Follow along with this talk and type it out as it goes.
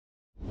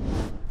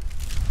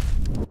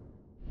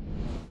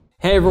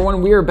Hey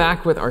everyone, we are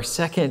back with our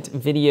second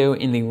video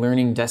in the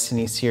Learning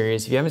Destiny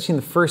series. If you haven't seen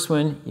the first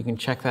one, you can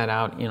check that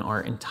out in our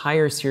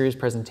entire series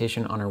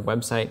presentation on our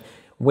website.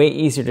 Way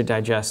easier to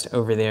digest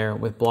over there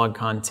with blog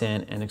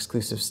content and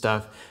exclusive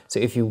stuff.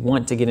 So if you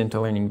want to get into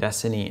Learning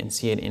Destiny and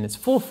see it in its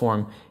full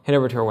form, head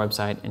over to our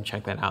website and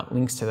check that out.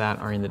 Links to that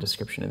are in the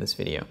description of this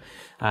video.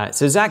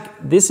 So Zach,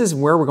 this is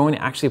where we're going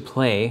to actually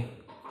play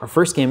our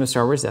first game of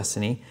Star Wars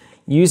Destiny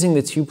using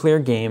the two-player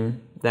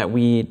game that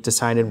we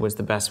decided was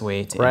the best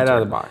way to right enter.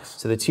 Out of the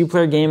box. So the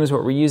two-player game is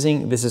what we're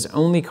using. This is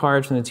only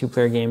cards from the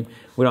two-player game.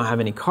 We don't have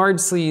any card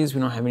sleeves.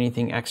 We don't have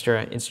anything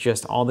extra. It's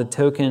just all the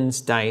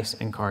tokens, dice,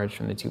 and cards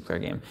from the two-player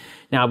game.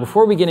 Now,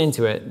 before we get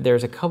into it,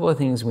 there's a couple of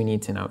things we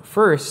need to note.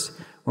 First,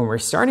 when we're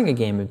starting a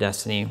game of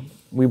Destiny,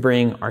 we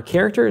bring our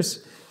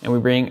characters and we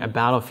bring a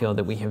battlefield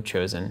that we have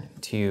chosen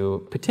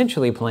to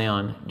potentially play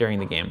on during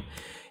the game.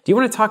 Do you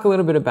want to talk a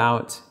little bit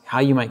about how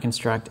you might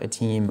construct a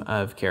team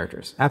of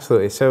characters?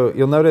 Absolutely. So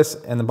you'll notice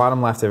in the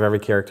bottom left of every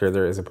character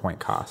there is a point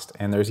cost,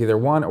 and there's either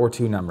one or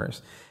two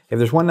numbers. If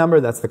there's one number,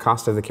 that's the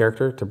cost of the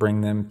character to bring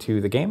them to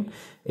the game.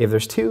 If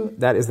there's two,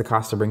 that is the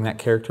cost to bring that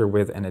character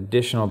with an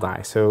additional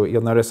die. So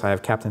you'll notice I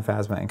have Captain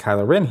Phasma and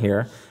Kylo Ren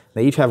here.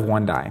 They each have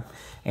one die.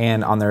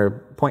 And on their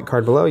point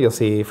card below, you'll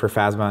see for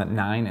Phasma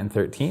 9 and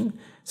 13.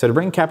 So to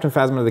bring Captain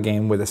Phasma to the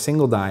game with a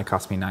single die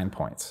costs me 9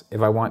 points.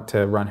 If I want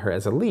to run her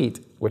as Elite,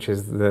 which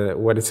is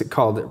what is it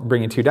called,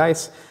 bringing two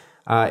dice,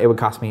 it would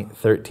cost me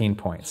 13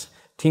 points.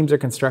 Teams are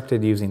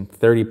constructed using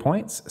 30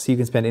 points, so you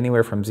can spend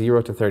anywhere from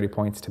 0 to 30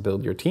 points to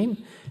build your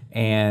team,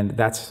 and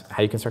that's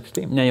how you construct a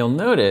team. Now you'll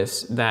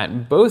notice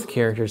that both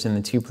characters in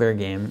the two-player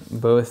game,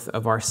 both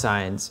of our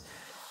sides,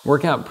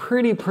 work out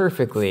pretty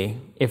perfectly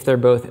if they're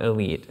both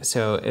Elite.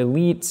 So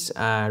Elite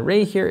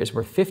Rey here is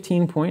worth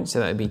 15 points,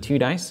 so that would be 2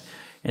 dice.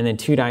 And then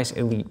 2 dice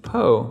Elite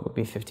Poe would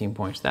be 15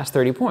 points. That's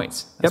 30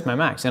 points. That's my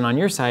max. And on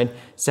your side,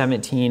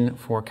 17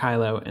 for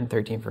Kylo and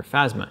 13 for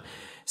Phasma.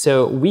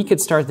 So we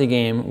could start the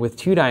game with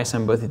 2 dice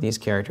on both of these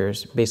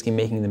characters, basically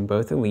making them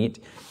both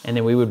Elite, and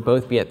then we would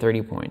both be at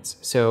 30 points.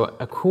 So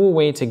a cool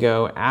way to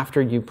go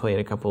after you played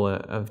a couple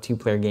of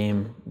two-player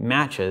game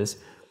matches,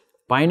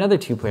 buy another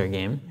two-player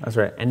game. That's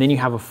right. And then you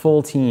have a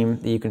full team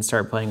that you can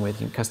start playing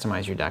with. You can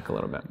customize your deck a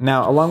little bit.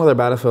 Now, along with our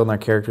battlefield and our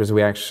characters,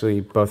 we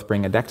actually both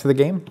bring a deck to the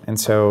game. And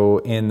so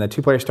in the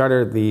two-player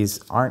starter, these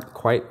aren't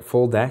quite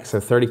full decks. So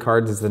 30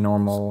 cards is the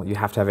normal. You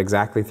have to have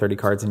exactly 30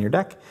 cards in your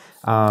deck.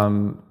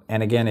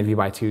 And again, if you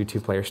buy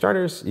two-player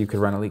starters, you could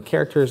run Elite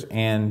characters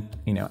and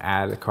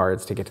add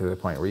cards to get to the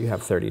point where you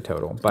have 30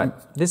 total.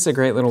 But this is a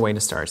great little way to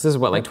start. So this is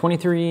what, like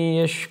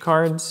 23-ish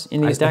cards in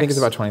these decks? I think it's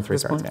about 23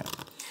 cards, yeah.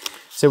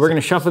 So we're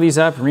going to shuffle these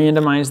up,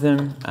 randomize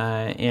them,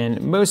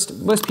 and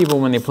most people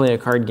when they play a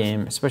card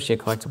game, especially a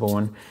collectible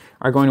one,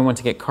 are going to want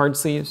to get card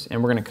sleeves,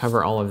 and we're going to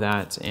cover all of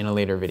that in a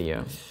later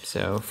video.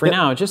 So for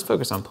now, just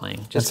focus on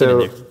playing. Just get in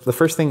there. The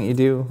first thing you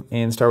do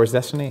in Star Wars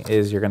Destiny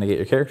is you're going to get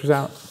your characters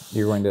out,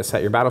 you're going to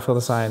set your battlefield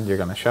aside, you're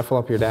going to shuffle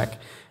up your deck,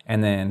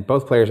 and then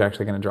both players are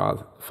actually going to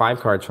draw 5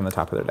 cards from the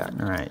top of their deck.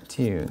 All right,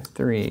 2,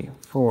 3,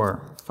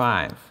 4,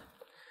 5.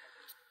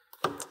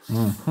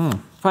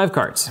 5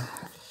 cards.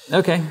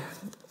 Okay.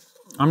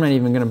 I'm not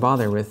even going to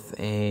bother with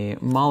a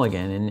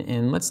mulligan,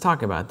 and let's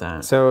talk about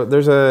that. So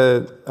there's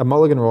a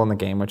mulligan rule in the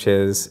game, which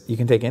is you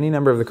can take any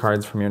number of the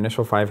cards from your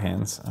initial 5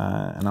 hands,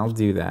 and I'll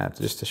do that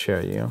just to show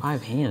you.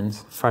 5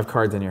 hands? 5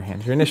 cards in your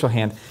hand, your initial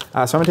hand. So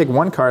I'm going to take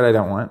 1 card I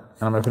don't want,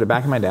 and I'm going to put it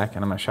back in my deck,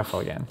 and I'm going to shuffle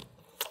again.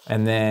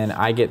 And then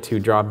I get to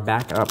draw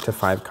back up to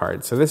 5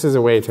 cards. So this is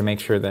a way to make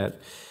sure that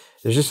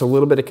there's just a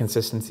little bit of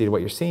consistency to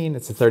what you're seeing.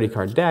 It's a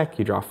 30-card deck.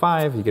 You draw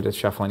 5. You get to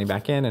shuffle any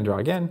back in and draw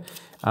again.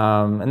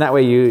 And that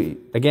way, you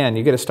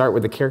get to start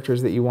with the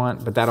characters that you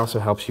want, but that also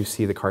helps you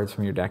see the cards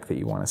from your deck that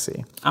you want to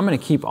see. I'm going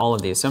to keep all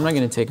of these, so I'm not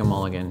going to take a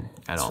mulligan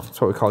at all. That's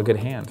what we call a good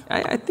hand.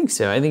 I think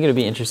so. I think it'll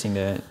be interesting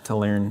to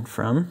learn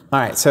from. All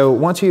right, so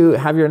once you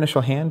have your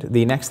initial hand,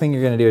 the next thing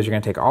you're going to do is you're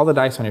going to take all the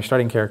dice on your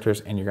starting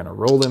characters and you're going to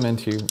roll them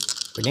into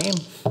the game.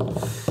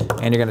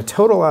 And you're going to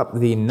total up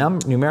the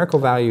numerical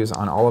values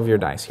on all of your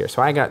dice here.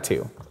 So I got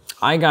 2.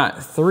 I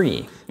got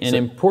 3. And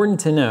important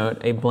to note,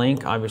 a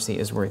blank obviously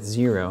is worth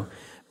 0.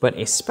 But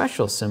a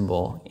special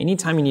symbol,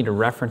 anytime you need to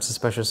reference a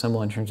special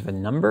symbol in terms of a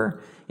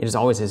number, it is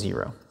always a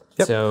 0.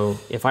 Yep. So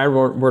if I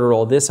were to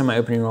roll this on my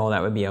opening roll,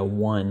 that would be a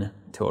 1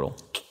 total.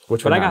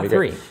 But I got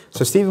 3.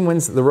 So Steven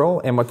wins the roll,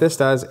 and what this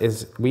does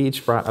is we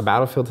each brought a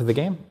battlefield to the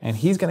game, and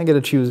he's going to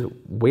get to choose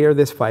where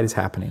this fight is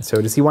happening.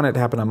 So does he want it to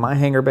happen on my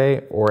hangar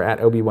bay or at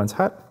Obi-Wan's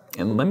hut?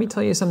 And let me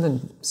tell you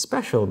something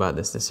special about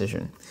this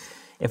decision.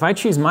 If I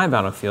choose my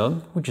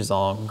battlefield, which is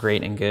all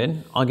great and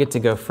good, I'll get to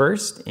go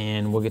first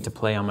and we'll get to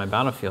play on my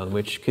battlefield,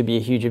 which could be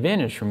a huge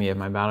advantage for me if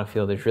my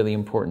battlefield is really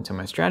important to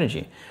my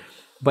strategy.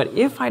 But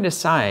if I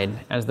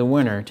decide as the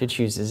winner to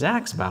choose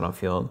Zach's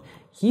battlefield,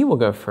 he will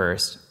go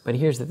first. But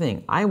here's the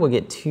thing, I will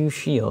get 2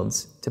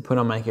 shields to put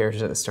on my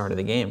characters at the start of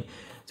the game.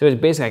 So it's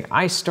basically like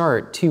I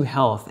start 2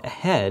 health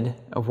ahead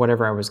of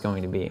whatever I was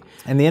going to be.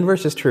 And the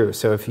inverse is true.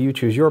 So if you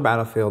choose your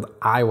battlefield,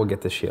 I will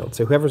get the shield.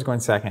 So whoever's going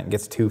second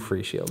gets 2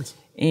 free shields.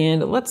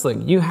 And let's look.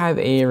 You have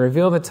a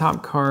reveal the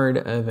top card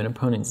of an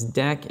opponent's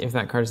deck. If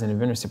that card is an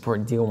event or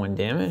support, deal 1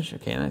 damage.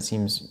 Okay, that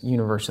seems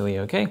universally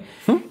okay.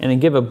 And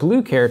then give a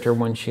blue character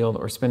 1 shield,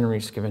 or spend a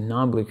reach to give a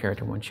non-blue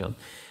character 1 shield.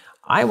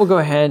 I will go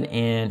ahead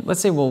and let's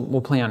say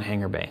we'll play on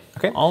Hangar Bay.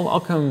 Okay. I'll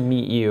come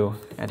meet you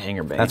at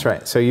Hangar Bay. That's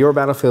right. So your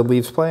battlefield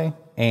leaves play,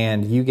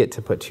 and you get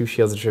to put 2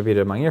 shields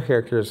attributed among your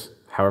characters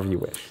however you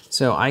wish.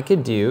 So I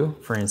could do,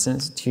 for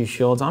instance, 2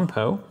 shields on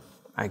Poe.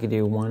 I could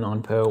do 1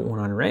 on Poe, 1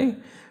 on Rey.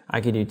 I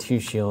could do 2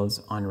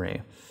 shields on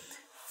Rey.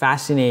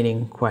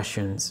 Fascinating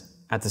questions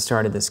at the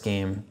start of this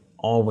game,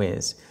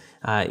 always.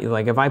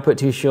 Like if I put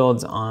 2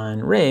 shields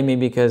on Rey,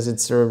 maybe because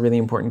it's a really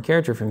important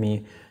character for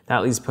me,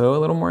 that leaves Poe a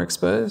little more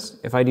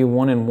exposed. If I do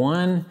 1 and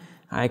 1,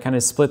 I kind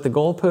of split the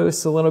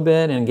goalposts a little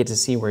bit and get to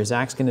see where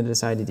Zach's going to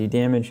decide to do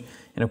damage.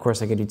 And of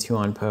course, I could do 2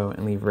 on Poe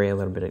and leave Rey a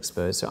little bit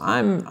exposed. So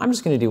I'm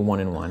just going to do 1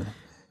 and 1.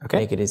 Okay.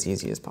 Make it as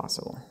easy as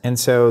possible. And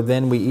so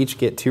then we each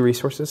get 2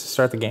 resources to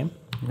start the game.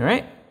 All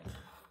right.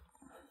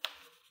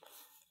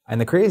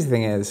 And the crazy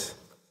thing is,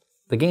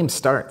 the game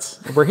starts.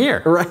 We're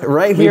here.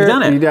 Right here. We've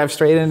done it. You dive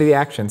straight into the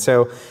action.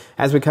 So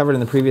as we covered in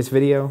the previous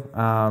video,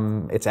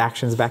 it's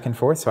actions back and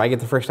forth. So I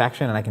get the first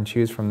action, and I can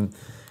choose from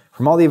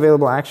all the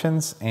available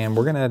actions, and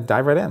we're going to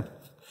dive right in.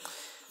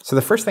 So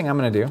the first thing I'm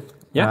going to do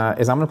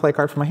is I'm going to play a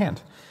card from my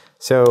hand.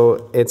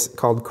 So it's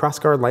called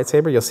Crossguard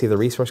Lightsaber. You'll see the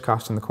resource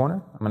cost in the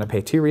corner. I'm going to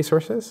pay 2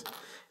 resources,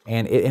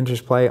 and it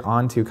enters play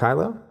onto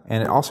Kylo.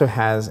 And it also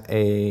has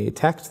a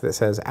text that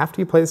says,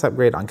 after you play this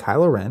upgrade on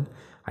Kylo Ren,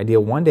 I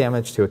deal 1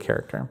 damage to a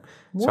character.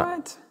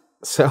 What?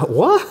 So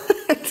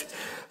what?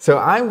 So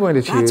I'm going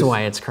to choose. That's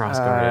why it's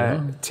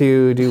cross-guarded.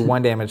 To do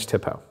 1 damage to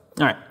Poe.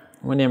 All right,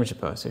 1 damage to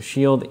Poe. So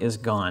shield is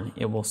gone.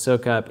 It will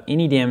soak up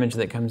any damage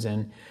that comes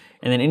in,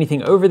 and then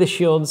anything over the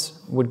shields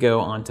would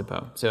go onto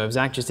Poe. So if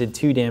Zach just did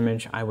 2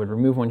 damage, I would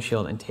remove 1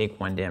 shield and take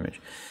 1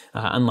 damage,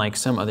 unlike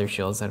some other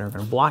shields that are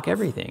going to block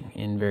everything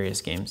in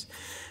various games.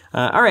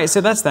 All right, so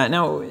that's that.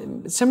 Now,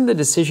 some of the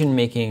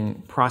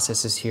decision-making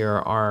processes here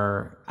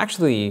are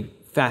actually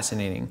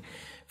fascinating.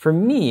 For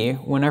me,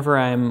 whenever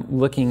I'm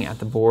looking at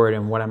the board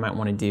and what I might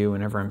want to do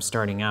whenever I'm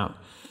starting out,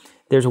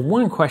 there's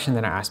one question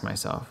that I ask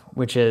myself,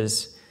 which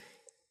is,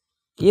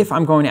 if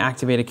I'm going to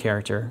activate a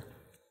character,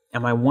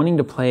 am I wanting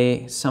to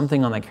play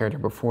something on that character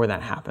before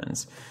that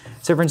happens?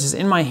 So for instance,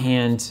 in my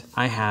hand,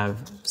 I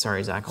have,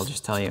 sorry Zach, I'll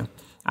just tell you,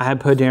 I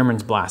have Poe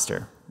Dameron's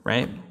Blaster,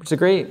 right? Which is a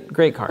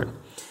great card.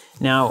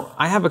 Now,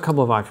 I have a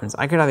couple of options.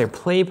 I could either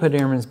play Poe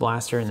Dameron's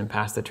Blaster and then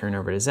pass the turn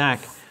over to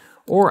Zach,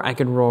 or I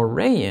could roll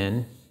Rey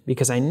in,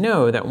 because I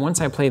know that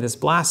once I play this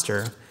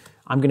blaster,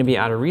 I'm going to be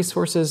out of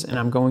resources and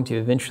I'm going to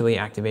eventually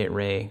activate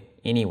Rey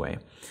anyway.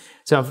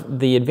 So if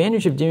the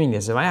advantage of doing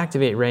this, if I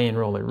activate Rey and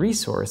roll a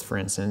resource, for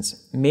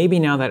instance, maybe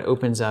now that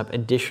opens up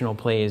additional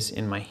plays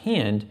in my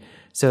hand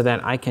so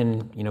that I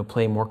can,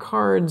 play more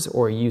cards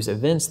or use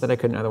events that I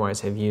couldn't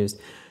otherwise have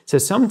used. So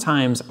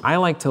sometimes I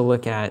like to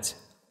look at,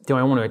 do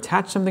I want to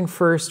attach something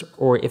first,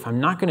 or if I'm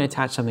not going to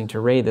attach something to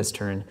Rey this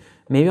turn,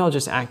 maybe I'll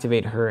just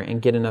activate her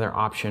and get another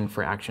option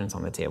for actions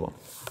on the table.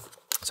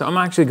 So I'm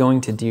actually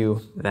going to do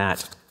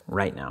that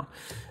right now.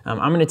 I'm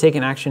going to take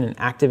an action and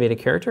activate a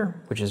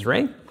character, which is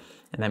Rey,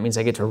 and that means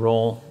I get to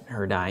roll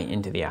her die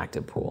into the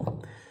active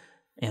pool.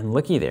 And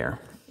looky there,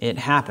 it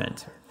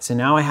happened. So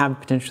now I have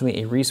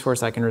potentially a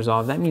resource I can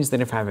resolve. That means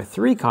that if I have a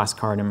 3-cost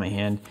card in my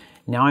hand,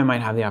 now I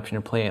might have the option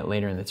to play it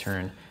later in the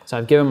turn. So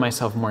I've given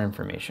myself more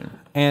information.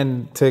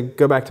 And to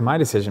go back to my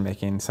decision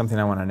making, something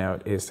I want to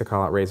note is to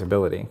call out Rey's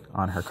ability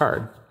on her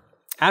card.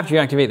 After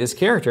you activate this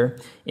character,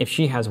 if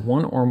she has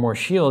 1 or more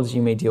shields,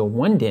 you may deal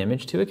 1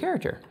 damage to a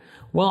character.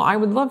 Well, I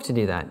would love to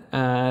do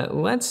that.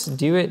 Let's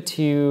do it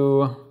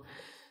to,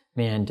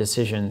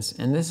 decisions.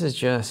 And this is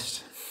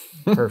just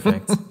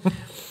perfect.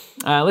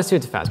 Let's do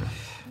it to Phasma.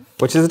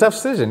 Which is a tough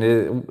decision.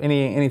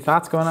 Any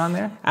thoughts going on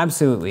there?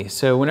 Absolutely.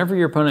 So whenever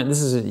your opponent,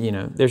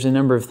 there's a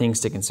number of things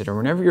to consider.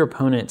 Whenever your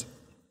opponent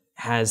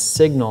has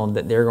signaled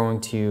that they're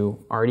going to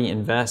already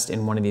invest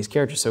in one of these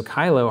characters. So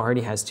Kylo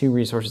already has 2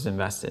 resources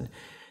invested.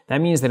 That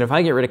means that if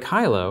I get rid of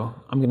Kylo,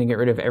 I'm going to get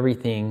rid of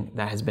everything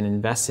that has been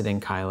invested in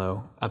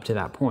Kylo up to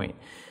that point.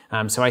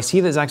 So I see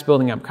that Zach's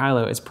building up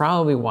Kylo. It's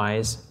probably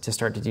wise to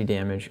start to do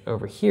damage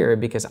over here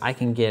because I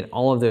can get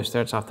all of those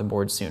threats off the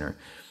board sooner.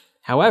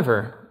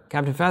 However,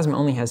 Captain Phasma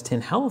only has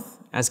 10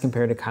 health as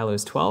compared to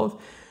Kylo's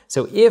 12.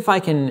 So if I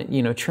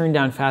can, churn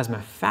down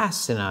Phasma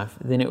fast enough,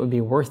 then it would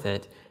be worth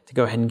it to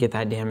go ahead and get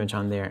that damage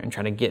on there and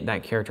try to get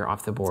that character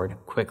off the board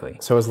quickly.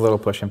 So it's a little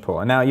push and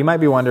pull. And now you might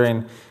be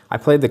wondering, I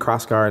played the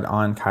crossguard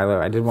on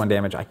Kylo. I did 1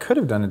 damage. I could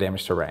have done the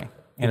damage to Rey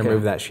and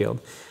removed that shield.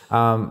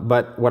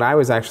 But what I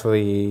was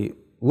actually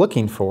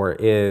looking for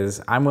is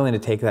I'm willing to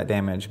take that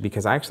damage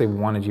because I actually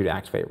wanted you to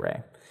activate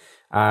Rey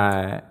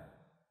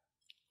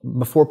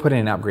before putting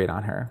an upgrade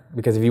on her.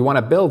 Because if you want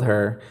to build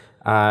her,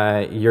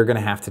 you're going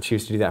to have to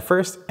choose to do that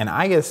first. And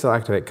I get to still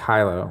activate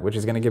Kylo, which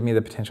is going to give me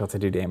the potential to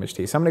do damage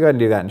to you. So I'm going to go ahead and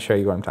do that and show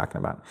you what I'm talking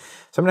about.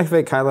 So I'm going to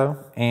activate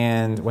Kylo,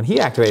 and when he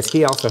activates,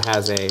 he also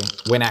has a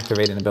when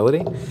activated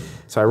ability.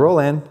 So I roll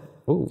in.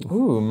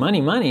 Ooh, money,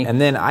 money. And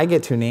then I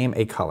get to name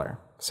a color.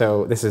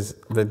 So this is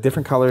the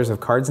different colors of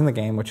cards in the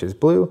game, which is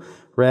blue,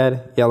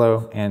 red,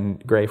 yellow,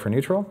 and gray for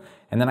neutral.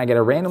 And then I get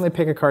to randomly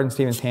pick a card in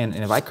Steven's hand,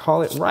 and if I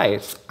call it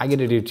right, I get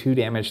to do 2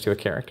 damage to a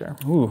character.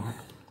 Ooh.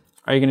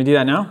 Are you going to do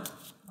that now?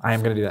 I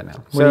am going to do that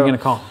now. What are you going to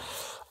call?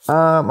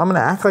 I'm going to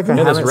act like I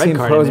haven't seen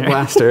Poe's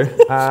Blaster.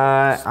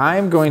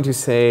 I'm going to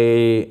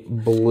say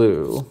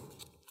blue,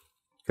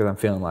 because I'm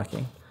feeling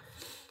lucky.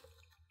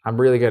 I'm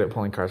really good at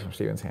pulling cards from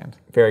Steven's hand.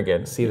 Very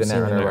good. See the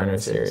Netrunner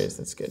series.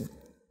 That's good.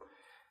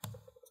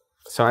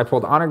 So I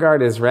pulled Honor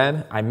Guard as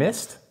red. I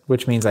missed,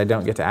 which means I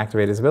don't get to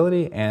activate his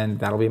ability, and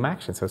that'll be my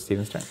action. So it's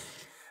Steven's turn.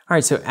 All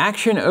right, so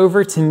action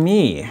over to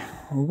me.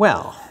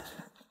 Well,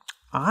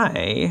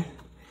 I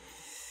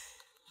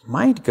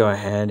might go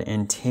ahead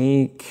and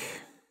take...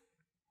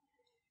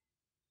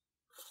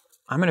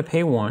 I'm going to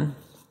pay 1,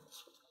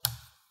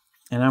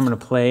 and I'm going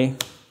to play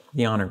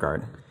the Honor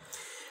Guard.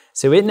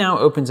 So it now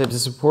opens up the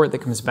support that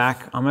comes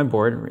back on my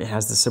board. It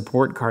has the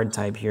support card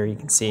type here, you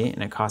can see,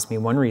 and it costs me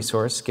 1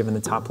 resource, given the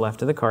top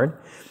left of the card.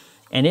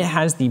 And it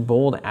has the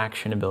bold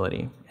action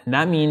ability. And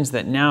that means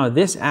that now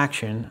this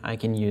action I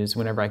can use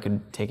whenever I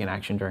could take an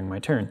action during my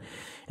turn.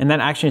 And that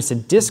action is to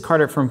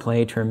discard it from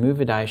play to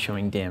remove a die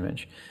showing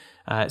damage.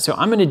 So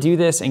I'm going to do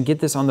this and get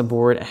this on the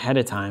board ahead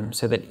of time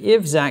so that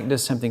if Zach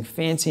does something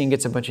fancy and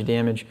gets a bunch of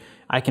damage,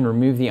 I can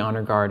remove the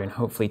Honor Guard and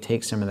hopefully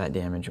take some of that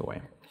damage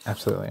away.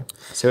 Absolutely.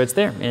 So it's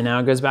there, and now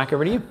it goes back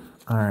over to you.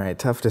 All right,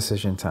 tough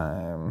decision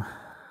time.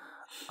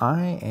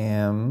 I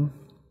am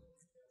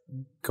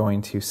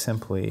going to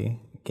simply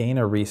gain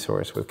a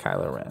resource with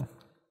Kylo Ren.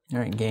 All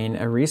right, gain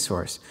a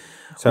resource.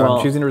 So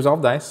I'm choosing to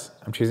resolve dice.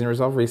 I'm choosing to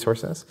resolve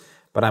resources,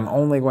 but I'm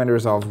only going to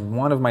resolve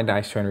one of my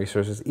dice showing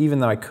resources, even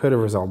though I could have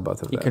resolved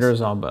both of those. You could have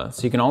resolved both.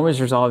 So you can always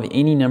resolve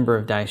any number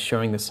of dice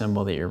showing the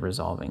symbol that you're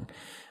resolving.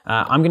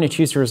 I'm going to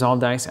choose to resolve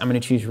dice. I'm going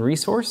to choose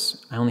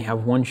resource. I only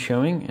have 1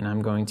 showing, and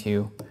I'm going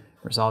to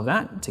resolve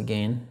that to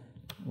gain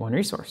 1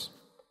 resource.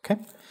 Okay.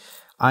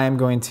 I am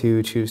going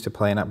to choose to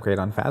play an upgrade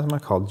on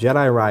Phasma called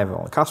Jedi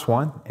Rival. It costs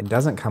 1. It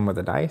doesn't come with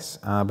a dice,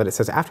 but it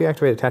says after you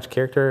activate attached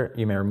character,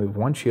 you may remove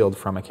 1 shield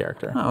from a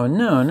character. Oh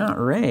no, not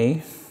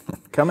Rey.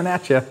 Coming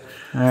at you.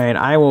 All right,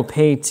 I will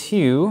pay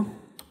 2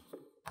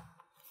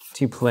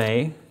 to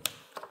play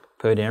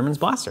Poe Dameron's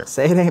Blaster.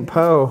 Say it ain't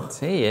Poe.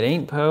 Say it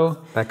ain't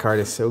Poe. That card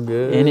is so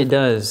good. And it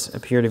does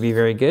appear to be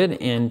very good.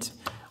 And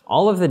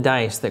all of the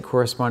dice that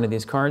correspond to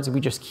these cards, we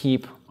just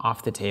keep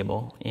off the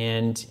table.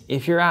 And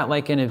if you're at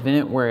like an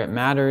event where it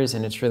matters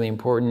and it's really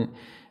important,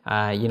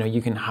 you know,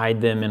 you can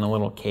hide them in a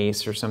little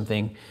case or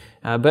something.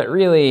 But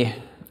really,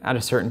 at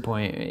a certain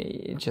point,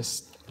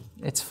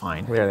 it's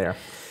fine. There they are.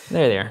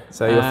 There they are.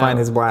 So you'll find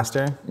his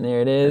blaster. There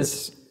it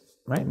is.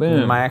 Right?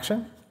 Boom. My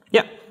action?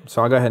 Yep.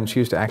 So I'll go ahead and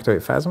choose to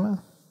activate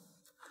Phasma.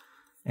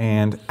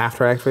 And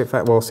after I activate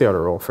Phasma, well, we'll see how to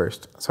roll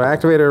first. So I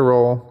activate her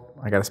roll.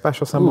 I got a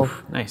special symbol.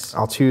 Oof, nice.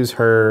 I'll choose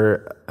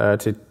her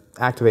to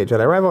activate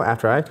Jedi Rival.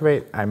 After I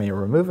activate, I may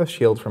remove a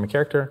shield from a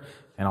character,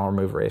 and I'll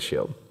remove Rey's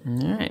shield.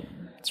 All right.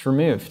 It's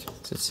removed.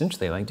 It's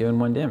essentially like doing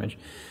 1 damage.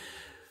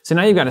 So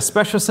now you've got a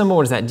special symbol.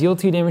 What does that? Deal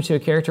 2 damage to a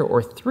character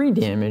or 3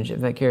 damage if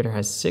that character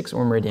has 6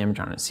 or more damage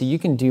on it. So you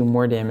can do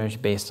more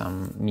damage based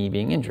on me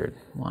being injured.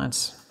 Well,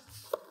 that's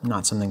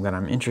not something that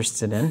I'm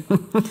interested in.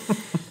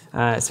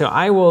 So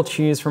I will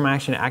choose from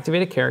action to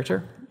activate a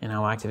character, and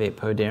I'll activate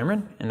Poe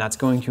Dameron, and that's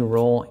going to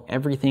roll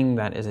everything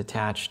that is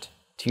attached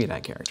to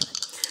that character.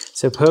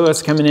 So Poe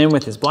is coming in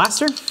with his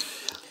blaster.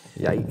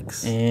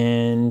 Yikes.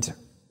 And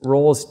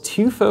rolls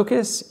 2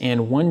 focus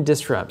and 1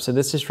 disrupt. So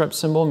this disrupt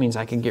symbol means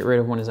I can get rid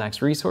of one of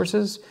Zach's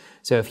resources.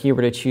 So if he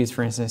were to choose,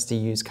 for instance, to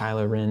use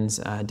Kylo Ren's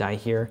die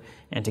here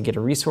and to get a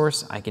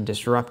resource, I could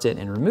disrupt it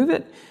and remove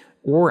it.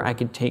 Or I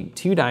could take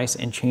 2 dice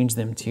and change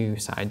them to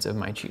sides of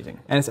my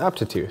choosing. And it's up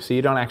to 2, so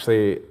you don't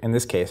actually, in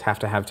this case, have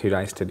to have 2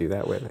 dice to do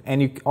that with.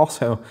 And you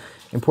also,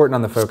 important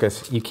on the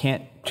focus, you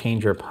can't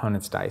change your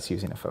opponent's dice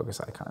using a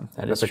focus icon.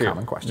 That's a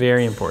common question.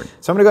 Very important.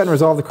 So I'm gonna go ahead and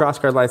resolve the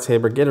crossguard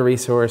lightsaber, get a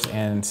resource,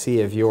 and see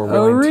if you're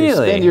willing to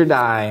spend your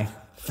die.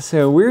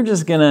 So we're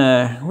just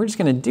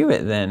gonna do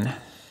it then.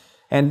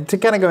 And to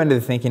kind of go into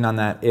the thinking on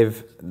that,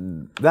 if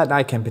that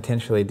die can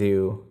potentially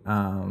do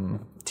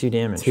 2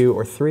 damage. 2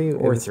 or 3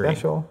 or 3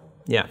 special.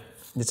 Yeah,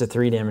 it's a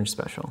 3 damage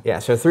special. Yeah,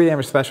 so 3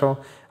 damage special.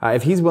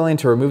 If he's willing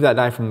to remove that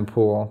die from the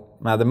pool,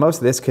 the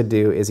most this could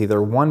do is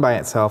either 1 by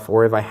itself,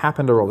 or if I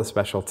happen to roll the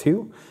special,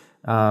 2.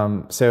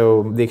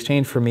 So the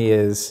exchange for me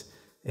is,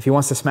 if he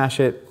wants to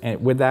smash it,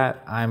 and with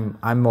that,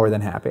 I'm more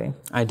than happy.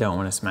 I don't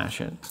want to smash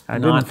it. I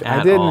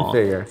didn't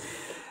figure.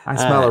 I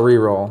smell a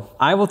reroll.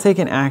 I will take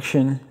an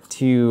action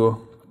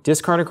to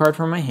discard a card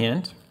from my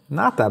hand.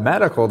 Not the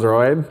medical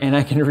droid. And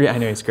I can I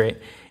know it's great.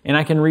 And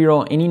I can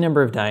reroll any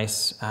number of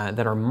dice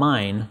that are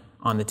mine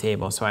on the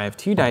table. So I have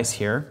 2 dice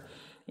here,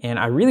 and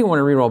I really want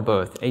to reroll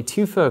both. A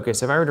 2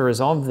 focus. If I were to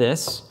resolve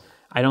this,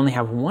 I'd only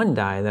have one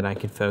die that I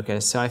could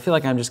focus. So I feel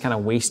like I'm just kind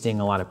of wasting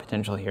a lot of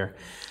potential here.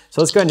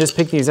 So let's go ahead and just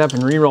pick these up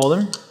and re-roll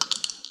them.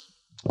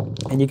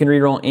 And you can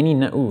re-roll any,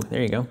 ooh,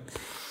 there you go.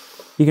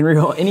 You can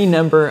re-roll any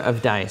number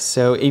of dice.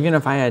 So even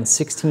if I had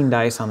 16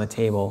 dice on the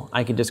table,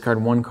 I could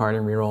discard one card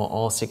and re-roll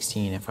all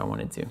 16 if I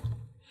wanted to.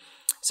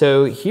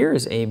 So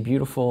here's a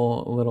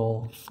beautiful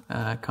little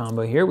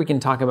combo here. We can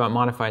talk about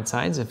modified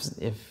sides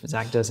if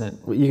Zach doesn't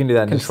you can do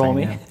that control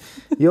me. Yeah.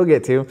 You'll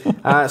get to.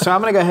 So I'm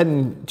going to go ahead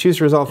and choose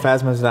to resolve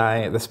Phasma's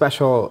die. The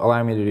special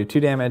allowing me to do 2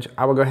 damage.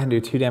 I will go ahead and do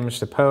 2 damage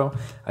to Poe.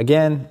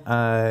 Again,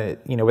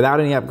 without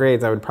any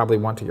upgrades, I would probably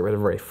want to get rid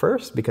of Ray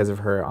first because of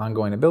her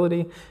ongoing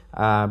ability.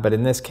 But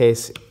in this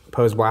case,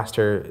 Poe's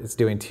blaster is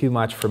doing too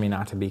much for me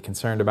not to be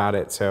concerned about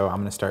it, so I'm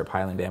going to start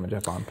piling damage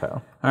up on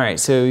Poe. All right,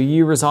 so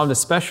you resolved a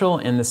special,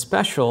 and the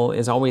special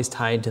is always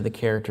tied to the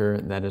character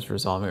that is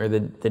resolving, or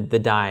the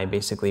die,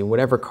 basically.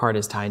 Whatever card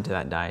is tied to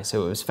that die.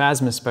 So it was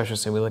Phasma's special,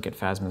 so we look at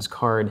Phasma's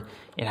card.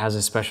 It has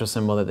a special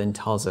symbol that then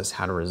tells us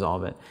how to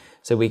resolve it.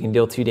 So we can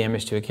deal 2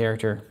 damage to a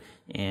character,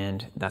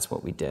 and that's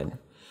what we did.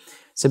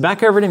 So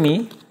back over to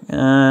me.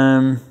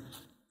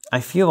 I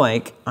feel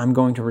like I'm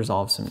going to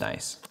resolve some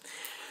dice.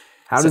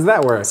 How does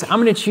that work? So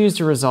I'm going to choose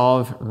to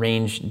resolve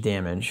ranged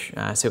damage.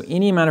 So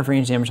any amount of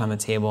ranged damage on the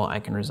table, I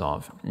can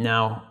resolve.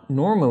 Now,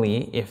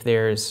 normally, if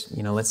there's,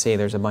 let's say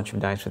there's a bunch of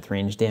dice with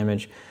ranged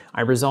damage, I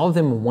resolve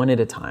them one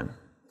at a time.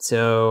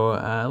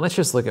 So let's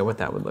just look at what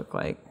that would look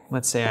like.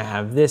 Let's say I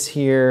have this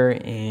here,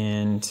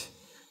 and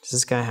does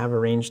this guy have a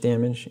ranged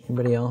damage?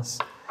 Anybody else?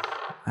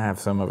 I have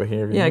some over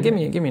here. Yeah, give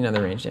me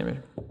another ranged damage.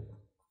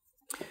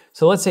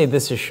 So let's say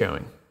this is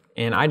showing,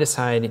 and I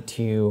decide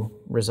to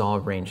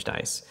resolve ranged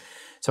dice.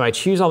 So I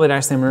choose all the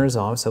dice that I'm going to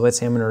resolve. So let's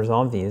say I'm going to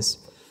resolve these.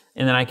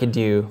 And then I could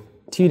do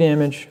 2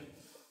 damage,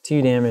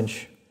 2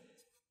 damage,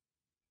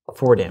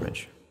 4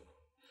 damage.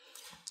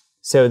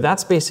 So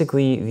that's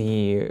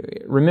basically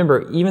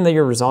remember, even though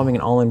you're resolving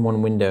it all in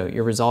one window,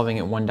 you're resolving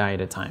it 1 die at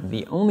a time.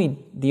 The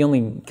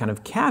only kind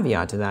of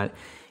caveat to that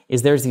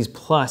is there's these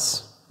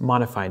plus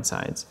modified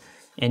sides.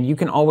 And you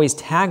can always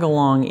tag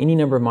along any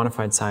number of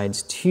modified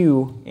sides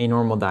to a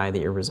normal die that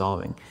you're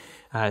resolving.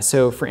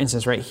 So for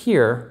instance, right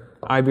here,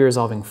 I'd be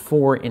resolving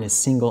 4 in a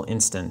single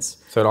instance.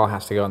 So it all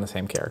has to go on the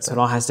same character. So it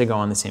all has to go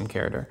on the same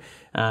character.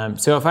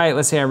 So if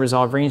let's say I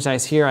resolve ranged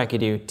dice here, I could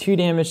do 2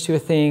 damage to a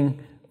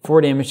thing,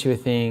 4 damage to a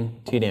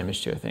thing, 2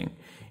 damage to a thing.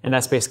 And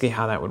that's basically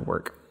how that would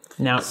work.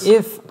 Now,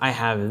 if I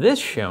have this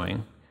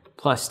showing,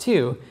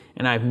 +2,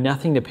 and I have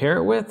nothing to pair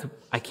it with,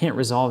 I can't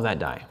resolve that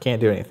die. Can't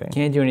do anything.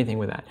 Can't do anything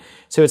with that.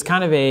 So it's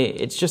kind of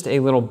it's just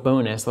a little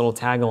bonus, little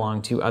tag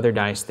along to other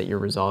dice that you're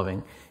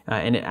resolving.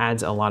 And it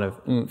adds a lot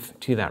of oomph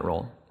to that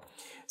roll.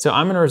 So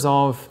I'm going to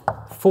resolve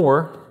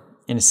 4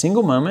 in a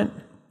single moment,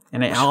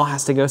 and it all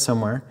has to go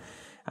somewhere.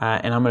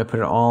 And I'm going to put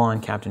it all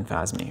on Captain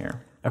Phasma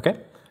here. Okay.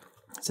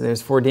 So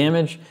there's 4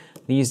 damage.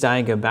 These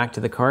die go back to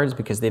the cards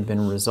because they've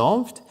been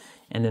resolved.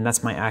 And then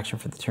that's my action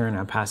for the turn.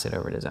 I'll pass it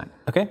over to Zach.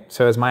 Okay,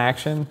 so as my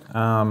action,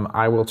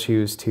 I will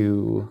choose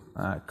to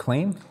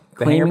claim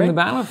the Claiming hangar bay. the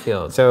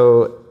battlefield.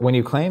 So when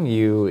you claim,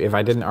 if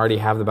I didn't already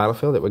have the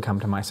battlefield, it would come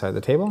to my side of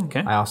the table.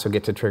 Okay. I also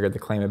get to trigger the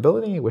claim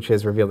ability, which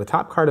is reveal the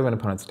top card of an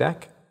opponent's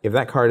deck. If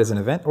that card is an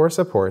event or a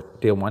support,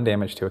 deal 1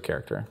 damage to a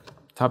character.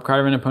 Top card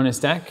of an opponent's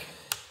deck.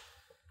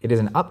 It is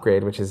an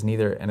upgrade, which is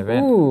neither an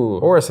event Ooh.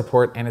 or a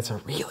support, and it's a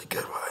really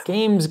good one.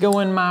 Game's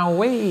going my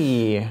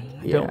way.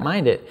 Don't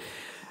mind it.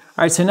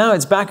 All right, so now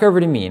it's back over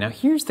to me. Now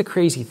here's the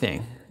crazy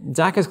thing.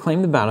 Zach has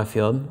claimed the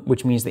battlefield,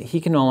 which means that he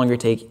can no longer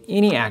take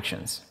any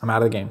actions. I'm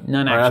out of the game.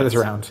 None actions. Out of actions.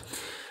 this round.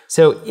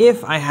 So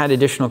if I had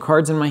additional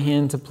cards in my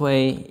hand to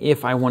play,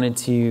 if I wanted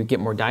to get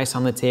more dice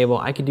on the table,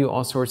 I could do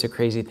all sorts of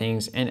crazy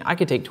things, and I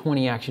could take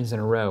 20 actions in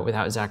a row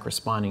without Zach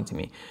responding to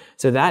me.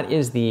 So that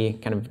is the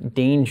kind of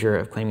danger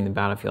of claiming the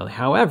battlefield.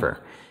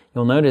 However,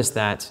 you'll notice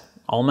that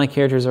all my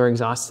characters are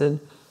exhausted.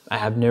 I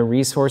have no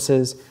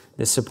resources.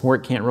 The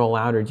support can't roll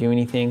out or do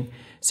anything.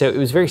 So it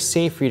was very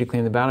safe for you to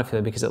claim the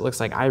battlefield because it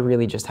looks like I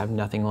really just have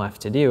nothing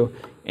left to do,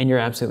 and you're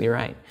absolutely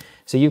right.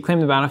 So you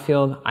claim the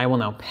battlefield. I will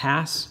now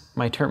pass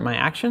my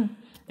action,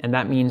 and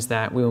that means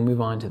that we will move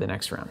on to the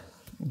next round.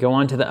 Go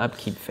on to the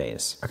upkeep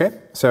phase. Okay,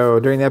 so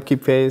during the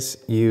upkeep phase,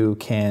 you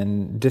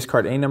can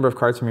discard any number of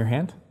cards from your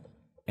hand,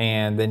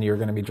 and then you're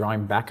going to be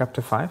drawing back up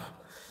to 5.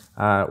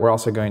 We're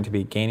also going to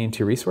be gaining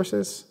 2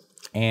 resources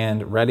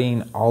and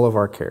readying all of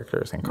our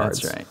characters and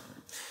cards. That's right.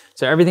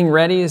 So everything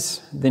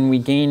readies, then we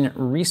gain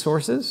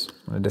resources.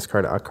 I'm going to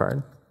discard a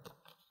card.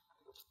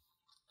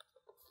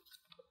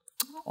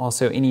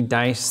 Also, any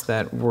dice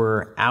that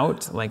were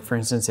out, like for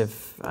instance,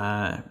 if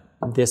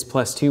this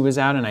 +2 was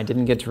out and I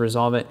didn't get to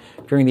resolve it,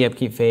 during the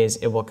upkeep phase,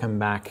 it will come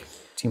back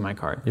to my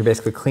card. You're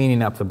basically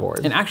cleaning up the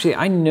board. And actually,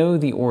 I know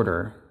the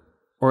order,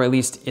 or at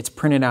least it's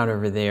printed out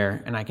over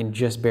there, and I can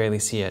just barely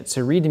see it.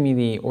 So read to me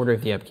the order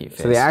of the upkeep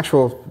phase. So the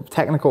actual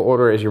technical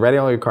order is you ready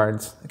all your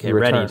cards. Okay, you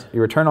readied.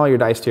 You return all your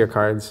dice to your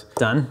cards.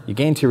 Done. You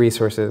gain 2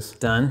 resources.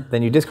 Done.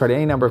 Then you discard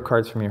any number of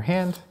cards from your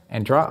hand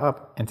and draw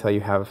up until you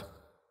have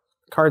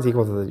cards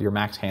equal to your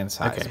max hand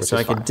size. Okay, which so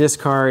is I could 5.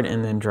 discard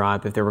and then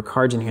drop. If there were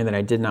cards in here that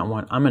I did not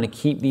want, I'm going to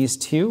keep these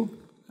 2.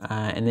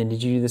 And then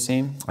did you do the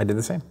same? I did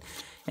the same.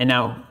 And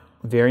now,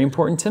 very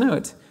important to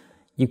note,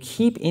 you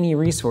keep any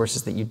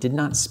resources that you did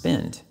not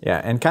spend.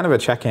 Yeah, and kind of a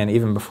check-in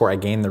even before I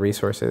gain the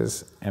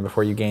resources and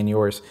before you gain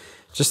yours,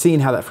 just seeing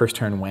how that first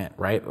turn went,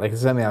 right? Like, this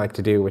is something I like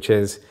to do, which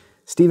is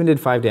Steven did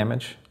 5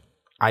 damage,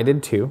 I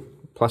did 2,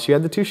 plus you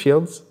had the 2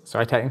 shields, so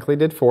I technically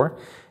did 4,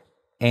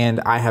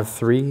 and I have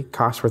 3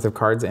 cost worth of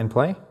cards in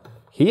play.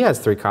 He has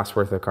 3 cost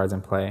worth of cards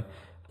in play,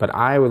 but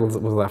I was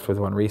left with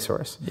 1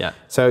 resource. Yeah.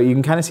 So you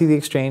can kind of see the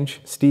exchange.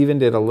 Steven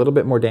did a little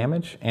bit more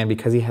damage, and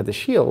because he had the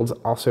shields,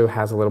 also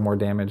has a little more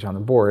damage on the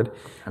board.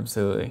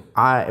 Absolutely.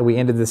 We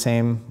ended with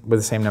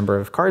the same number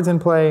of cards in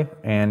play,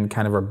 and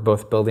kind of are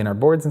both building our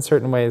boards in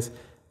certain ways,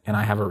 and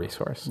I have a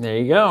resource. There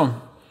you go.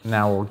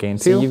 Now we'll gain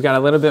 2. So you've got a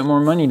little bit more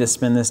money to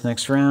spend this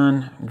next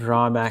round.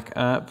 Draw back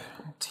up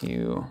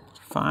to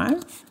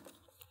 5.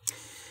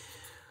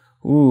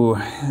 Ooh,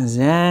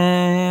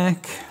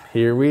 Zach.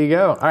 Here we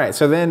go. All right,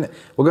 so then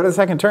we'll go to the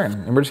second turn,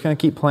 and we're just going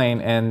to keep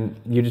playing, and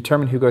you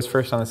determine who goes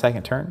first on the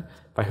second turn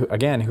by,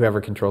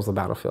 whoever controls the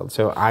battlefield.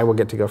 So I will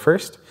get to go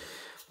first,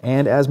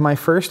 and as my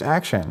first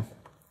action...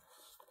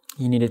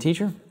 You need a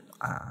teacher?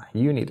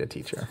 You need a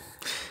teacher.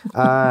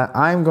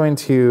 I'm going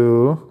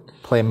to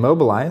play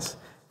Mobilize,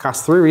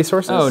 costs 3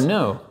 resources. Oh,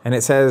 no. And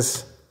it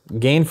says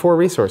gain 4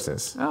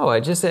 resources. Oh,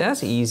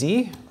 that's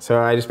easy. So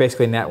I just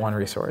basically net 1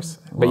 resource.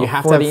 But Well, you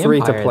have for to have the 3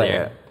 to Empire play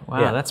there. it. Wow,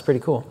 Yeah. that's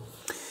pretty cool.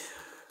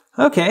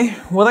 Okay,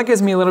 well that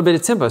gives me a little bit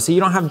of tempo. So you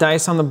don't have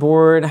dice on the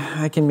board.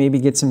 I can maybe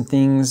get some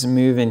things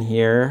moving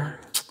here.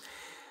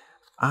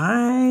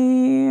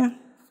 I'm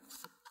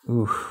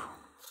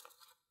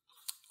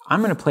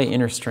gonna play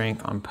Inner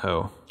Strength on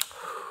Poe.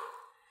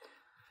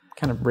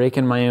 Kind of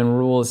breaking my own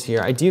rules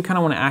here. I do kind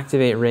of want to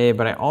activate Ray,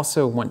 but I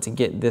also want to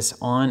get this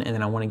on, and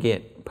then I want to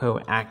get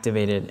Poe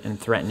activated and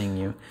threatening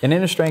you. And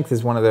Inner Strength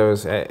is one of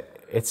those,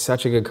 it's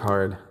such a good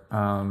card,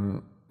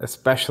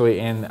 especially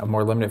in a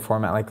more limited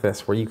format like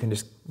this, where you can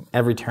just,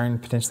 every turn,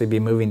 potentially be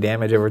moving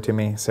damage over to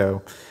me.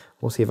 So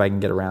we'll see if I can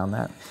get around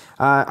that.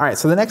 All right,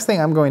 so the next thing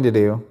I'm going to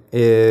do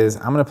is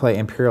I'm going to play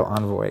Imperial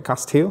Envoy. It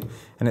costs 2,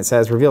 and it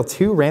says reveal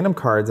 2 random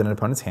cards in an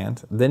opponent's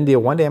hand, then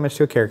deal 1 damage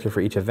to a character for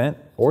each event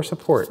or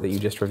support that you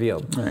just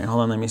revealed. All right,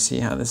 hold on, let me see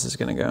how this is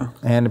going to go.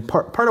 And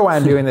part of why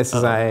I'm doing this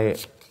is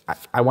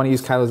I want to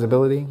use Kylo's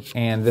ability,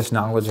 and this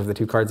knowledge of the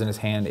 2 cards in his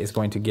hand is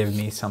going to give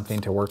me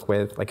something to work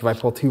with. Like if I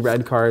pull 2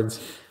 red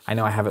cards, I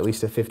know I have at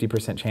least a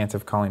 50% chance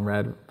of calling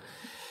red.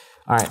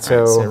 All right,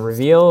 so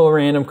reveal a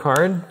random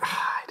card.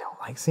 I don't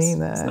like seeing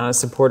that. It's not a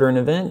support or an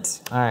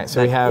event. All right, so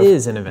that we have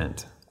is an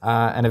event.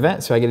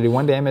 So I get to do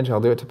 1 damage. I'll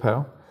do it to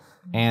Poe.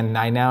 And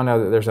I now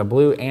know that there's a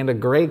blue and a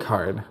gray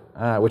card,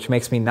 which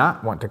makes me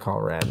not want to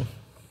call red.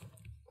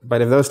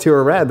 But if those 2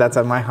 are red, that's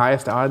at my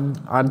highest odd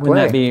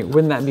play.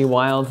 Wouldn't that be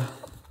wild?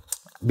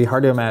 Be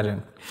hard to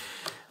imagine.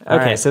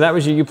 Okay, so that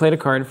was you. You played a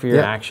card for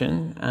your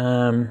action.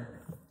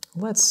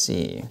 Let's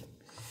see.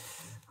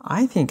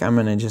 I think I'm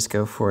going to just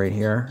go for it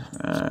here.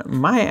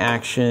 My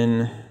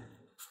action...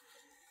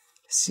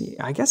 See,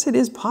 I guess it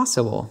is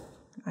possible.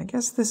 I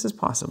guess this is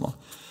possible.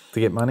 To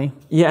get money?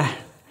 Yeah.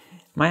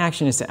 My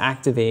action is to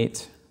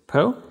activate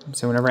Poe.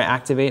 So whenever I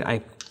activate, I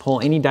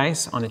pull any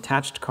dice on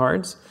attached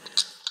cards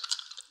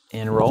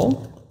and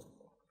roll.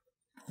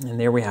 And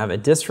there we have a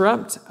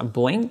Disrupt, a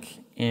Blink,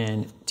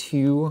 and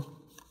 2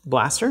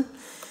 Blaster.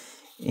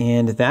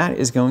 And that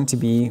is going to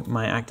be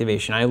my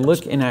activation. I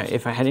look, and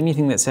if I had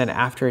anything that said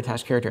after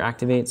attached character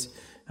activates,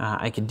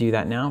 I could do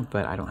that now,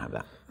 but I don't have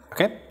that.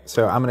 Okay,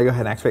 so I'm gonna go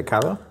ahead and activate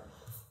Kylo.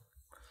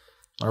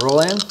 I'm gonna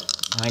roll in,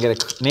 and I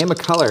gotta name a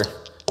color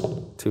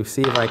to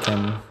see if I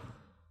can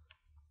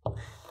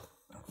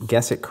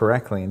guess it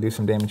correctly and do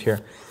some damage here.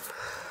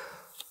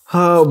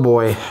 Oh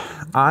boy,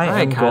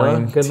 I am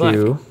going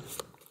to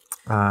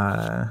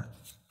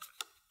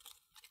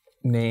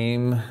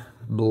name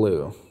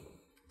blue.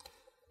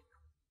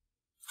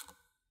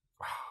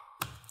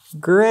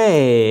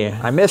 Gray.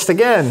 I missed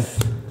again.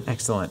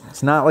 Excellent.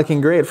 It's not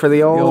looking great for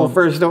the old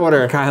First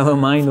Order. Kylo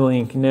Mind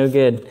Link, no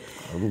good.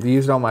 I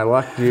used all my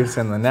luck juice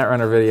in the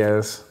Netrunner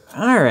videos.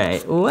 All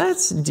right,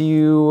 let's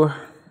do.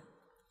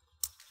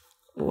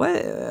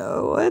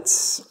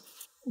 Let's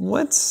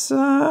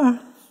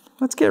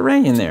get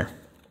Ray in there.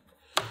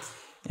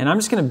 And I'm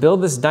just going to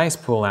build this dice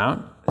pool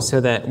out so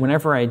that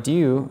whenever I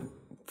do,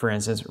 for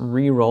instance,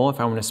 re-roll,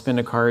 if I want to spend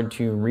a card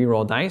to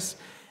re-roll dice,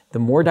 the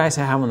more dice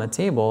I have on the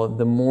table,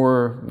 the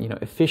more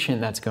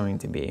efficient that's going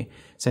to be.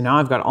 So now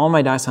I've got all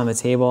my dice on the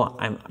table.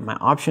 My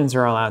options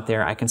are all out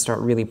there. I can start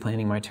really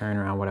planning my turn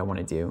around what I want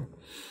to do.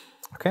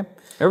 Okay.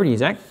 Over to you,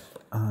 Zach.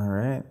 All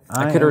right.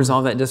 I could have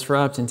resolved that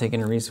Disrupt and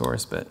taken a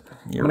resource, but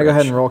you're I'm going to go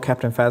ahead and roll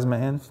Captain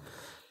Phasma in,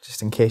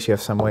 just in case you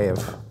have some way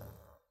of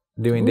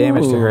doing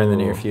damage to her in the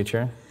near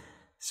future.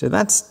 So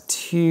that's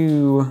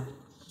 2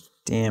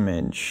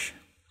 damage.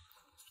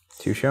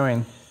 2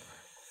 showing.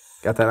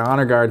 Got that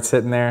honor guard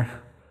sitting there.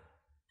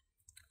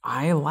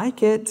 I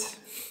like it.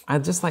 I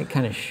just like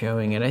kind of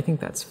showing it. I think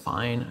that's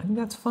fine. I think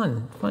that's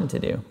fun to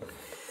do.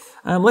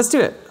 Let's do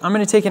it. I'm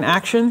going to take an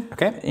action.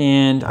 Okay.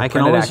 And I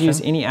can always action.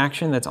 use any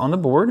action that's on the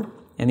board.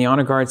 And the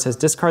honor guard says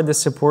discard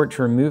this support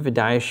to remove a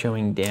die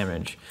showing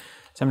damage.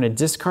 So I'm going to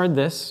discard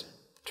this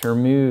to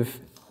remove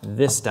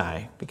this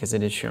die because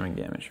it is showing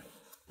damage.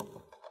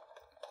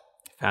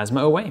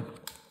 Phasma away.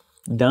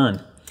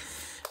 Done.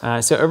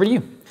 So over to you.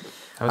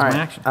 That was my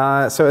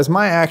action. So as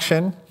my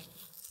action,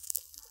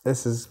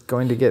 this is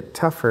going to get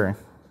tougher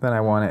than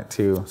I want it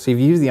to. So you've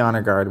used the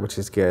honor guard, which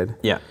is good.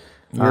 Yeah.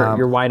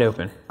 You're wide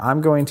open.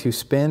 I'm going to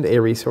spend a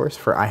resource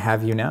for I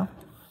Have You Now.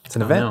 It's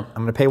an event. No.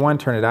 I'm going to pay 1,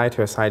 turn a die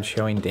to a side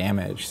showing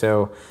damage.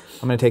 So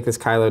I'm going to take this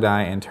Kylo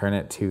die and turn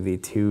it to the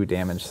 2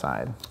 damage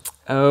side.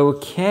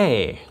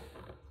 Okay.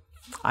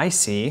 I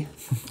see.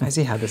 I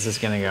see how this is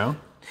going to go.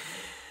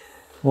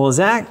 Well,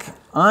 Zach,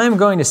 I'm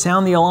going to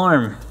sound the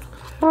alarm.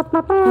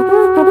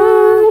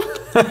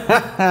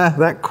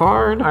 That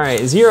card. All right,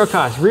 0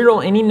 cost.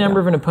 Reroll any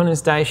number of an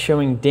opponent's dice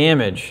showing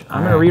damage.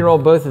 I'm going to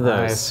reroll both of those.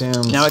 I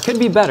assume. Now, it could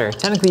be better.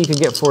 Technically, you could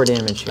get 4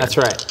 damage here. That's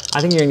right.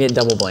 I think you're going to get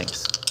double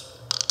blanks.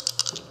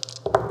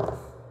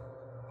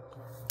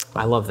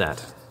 I love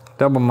that.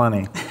 Double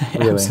money.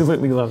 Really.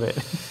 Absolutely love it.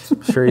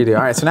 Sure you do.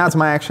 All right, so now it's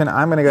my action.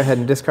 I'm going to go ahead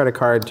and discard a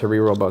card to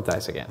reroll both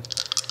dice again.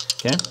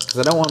 Okay. Because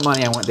I don't want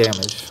money, I want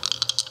damage.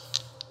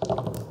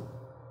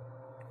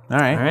 All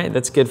right. All right,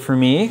 that's good for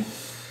me.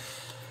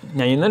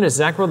 Now you notice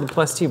Zach rolled the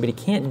 +2, but he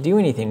can't do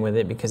anything with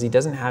it because he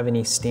doesn't have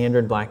any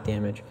standard black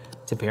damage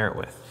to pair it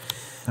with.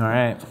 All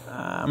right.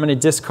 I'm going to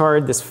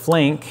discard this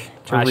flank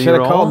to I reroll. should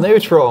have called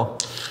neutral.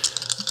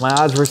 My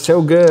odds were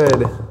so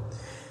good.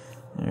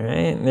 All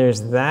right,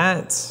 there's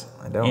that.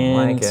 I don't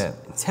like it.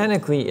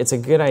 Technically, it's a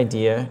good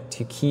idea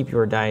to keep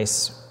your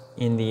dice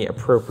in the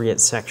appropriate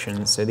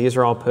sections. So these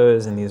are all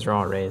pose and these are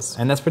all raised.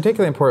 And that's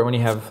particularly important when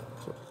you have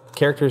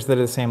characters that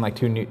are the same, like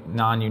 2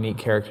 non-unique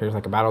characters,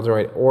 like a battle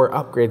droid, or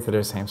upgrades that are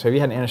the same. So if you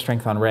had an inner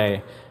strength on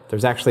Rey,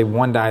 there's actually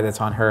 1 die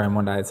that's on her and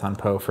 1 die that's on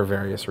Poe for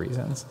various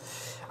reasons.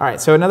 All right,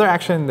 so another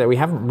action that we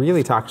haven't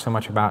really talked so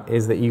much about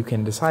is that you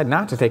can decide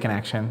not to take an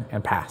action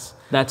and pass.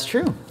 That's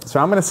true. So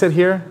I'm going to sit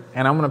here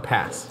and I'm going to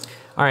pass.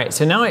 All right,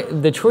 so now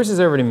the choice is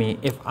over to me.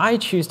 If I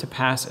choose to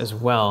pass as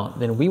well,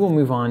 then we will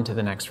move on to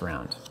the next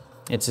round.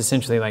 It's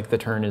essentially like the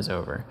turn is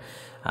over.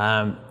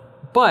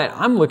 But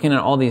I'm looking at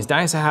all these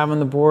dice I have on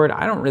the board.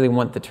 I don't really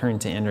want the turn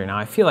to end right now.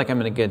 I feel like I'm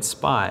in a good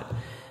spot.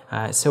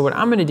 So what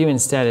I'm going to do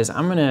instead is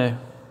I'm going to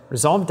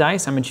resolve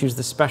dice. I'm going to choose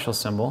the special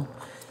symbol.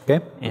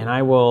 Okay. And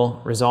I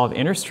will resolve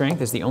inner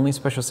strength as the only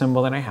special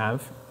symbol that I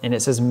have. And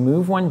it says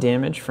move 1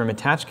 damage from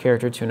attached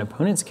character to an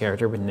opponent's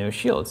character with no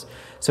shields.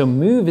 So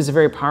move is a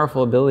very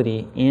powerful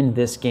ability in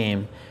this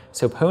game.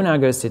 So Poe now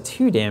goes to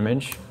 2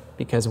 damage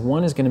because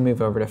 1 is going to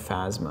move over to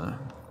Phasma.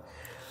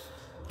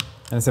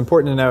 And it's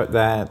important to note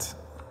that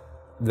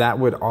that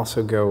would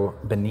also go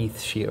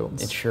beneath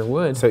shields. It sure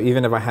would. So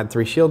even if I had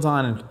 3 shields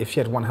on, and if she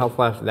had 1 health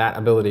left, that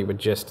ability would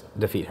just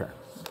defeat her.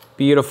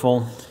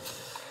 Beautiful.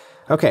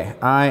 Okay,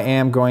 I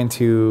am going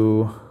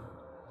to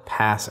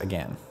pass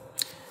again.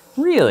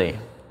 Really?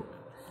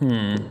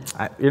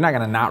 You're not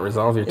going to not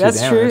resolve your 2 damage.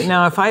 That's true.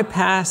 Now, if I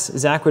pass,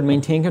 Zach would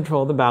maintain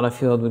control of the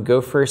battlefield, would go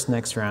first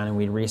next round, and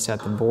we'd reset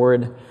the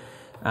board.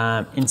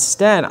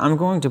 Instead, I'm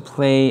going to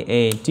play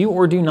a do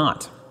or do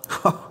not.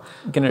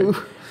 I'm going to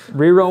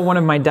reroll 1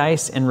 of my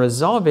dice and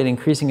resolve it,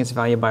 increasing its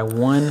value by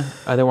 1,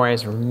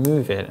 otherwise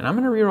remove it. And I'm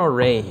going to reroll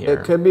Rey here.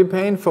 It could be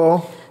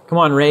painful. Come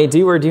on, Rey,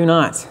 do or do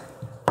not.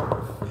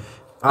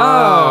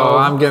 Oh,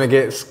 I'm going to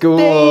get schooled.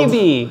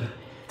 Baby!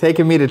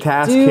 Taking me to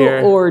task Do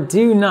here. or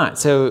do not.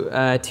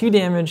 So 2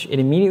 damage, it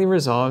immediately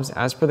resolves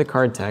as per the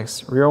card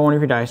text. Reroll 1 of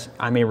your dice.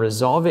 I may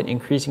resolve it,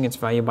 increasing its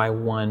value by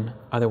 1,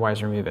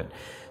 otherwise remove it.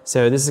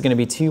 So this is going to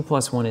be 2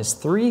 plus 1 is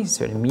 3,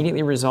 so it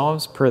immediately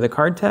resolves per the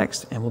card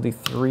text, and we'll do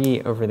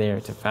 3 over there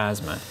to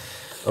Phasma.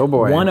 Oh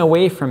boy. 1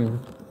 away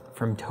from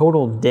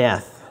total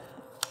death.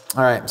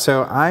 All right,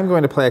 so I'm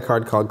going to play a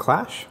card called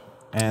Clash,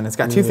 and it's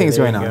got 2 things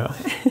going on.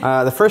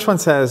 The first one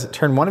says,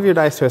 turn 1 of your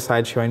dice to a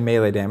side showing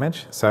melee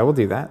damage, so I will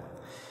do that.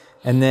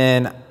 And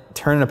then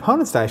turn an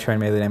opponent's die showing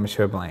melee damage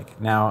to a blank.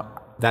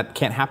 Now, that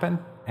can't happen,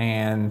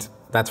 and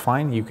that's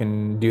fine. You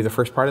can do the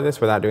first part of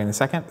this without doing the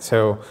second,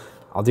 so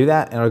I'll do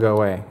that, and it'll go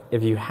away.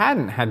 If you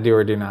hadn't had do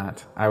or do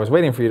not, I was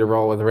waiting for you to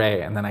roll with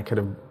Rey, and then I could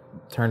have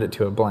turned it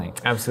to a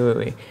blank.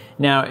 Absolutely.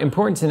 Now,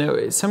 important to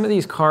know, some of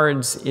these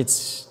cards,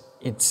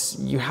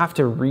 you have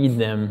to read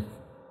them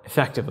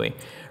effectively,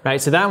 right?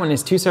 So that one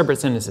is 2 separate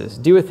sentences.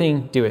 Do a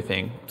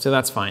thing, so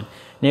that's fine.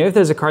 Now, if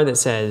there's a card that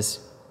says,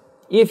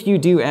 if you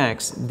do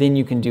X, then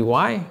you can do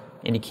Y,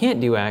 and you can't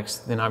do X,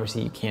 then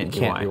obviously you can't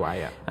do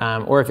Y.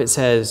 Yeah. Or if it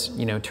says,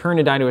 turn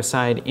a die to a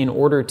side in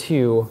order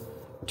to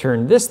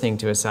turn this thing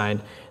to a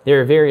side, there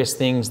are various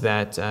things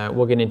that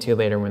we'll get into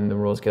later when the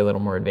rules get a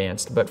little more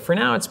advanced. But for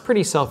now, it's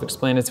pretty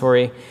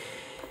self-explanatory.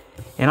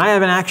 And I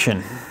have an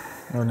action.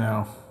 Oh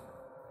no.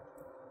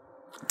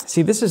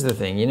 See, this is the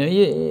thing.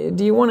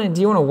 Do you want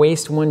to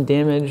waste 1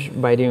 damage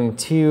by doing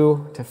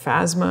 2 to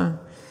Phasma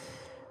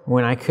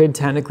when I could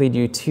technically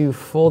do 2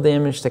 full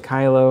damage to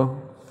Kylo?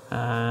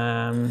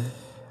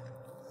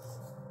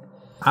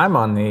 I'm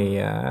on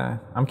the,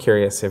 I'm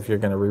curious if you're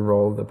going to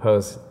re-roll the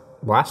Poe's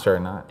blaster or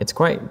not. It's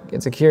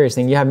a curious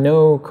thing. You have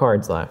no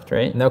cards left,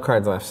 right? No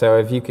cards left. So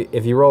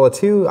if you roll a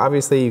 2,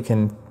 obviously you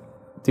can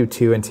do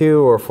 2 and 2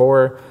 or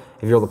 4.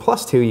 If you roll the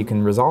 +2, you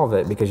can resolve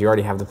it because you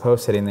already have the Poe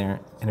sitting there.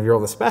 And if you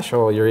roll the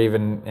special, you're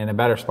even in a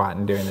better spot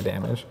in doing the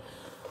damage.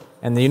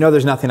 And you know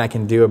there's nothing I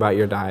can do about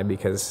your die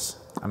because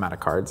I'm out of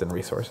cards and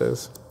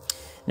resources.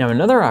 Now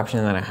another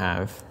option that I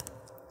have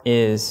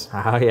is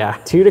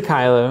 2 to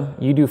Kylo,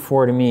 you do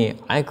 4 to me,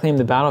 I claim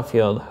the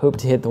battlefield, hope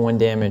to hit the 1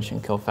 damage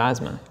and kill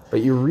Phasma.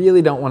 But you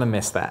really don't want to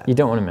miss that. You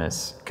don't want to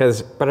miss.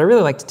 But I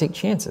really like to take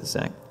chances,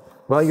 Zach.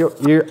 Well,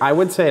 I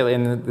would say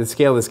in the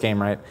scale of this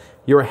game, right,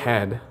 you're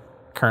ahead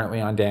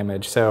currently on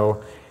damage.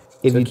 So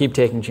if you keep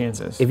taking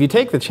chances. If you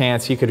take the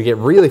chance, you could get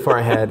really far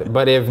ahead.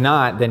 But if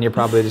not, then you're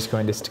probably just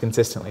going to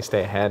consistently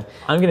stay ahead.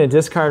 I'm going to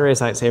discard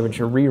Ray's Lightsaber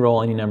to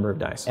re-roll any number of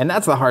dice. And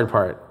that's the hard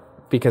part,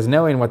 because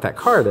knowing what that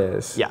card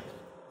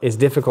is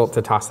difficult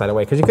to toss that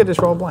away, because you could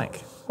just roll a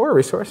blank or a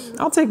resource.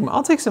 I'll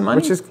take some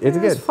money. Which is it's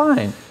good. It's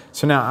fine.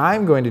 So now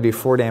I'm going to do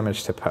 4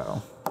 damage to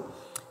Poe.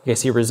 Okay,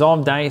 so you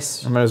resolve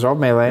dice. I'm going to resolve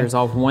melee. You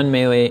resolve 1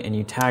 melee, and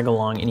you tag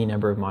along any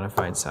number of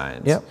modified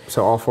sides. Yep.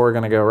 So all 4 are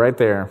going to go right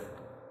there.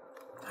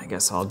 I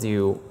guess I'll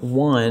do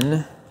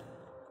 1,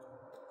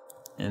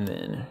 and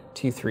then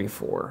 2, 3,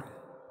 4.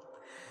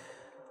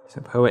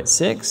 So Poe at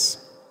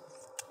 6.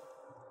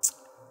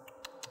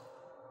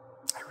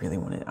 I really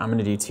want it. I'm going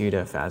to do 2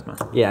 to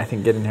Phasma. Yeah, I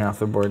think getting her off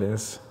the board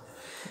is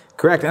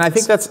correct. And I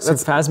think that's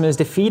Phasma is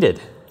defeated.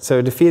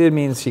 So defeated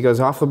means she goes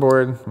off the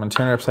board. I'm going to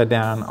turn her upside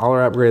down. All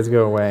her upgrades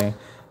go away,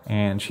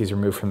 and she's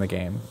removed from the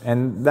game.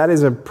 And that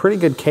is a pretty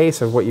good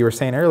case of what you were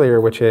saying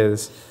earlier, which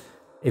is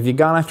if you'd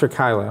gone after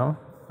Kylo,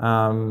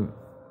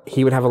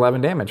 he would have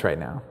 11 damage right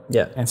now.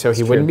 Yeah. And so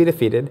he wouldn't be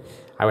defeated.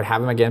 I would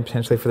have him again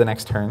potentially for the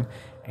next turn.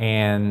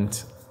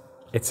 And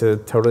it's a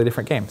totally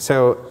different game.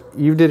 So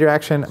you did your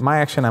action. My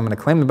action, I'm going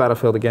to claim the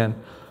battlefield again,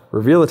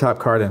 reveal the top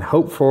card, and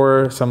hope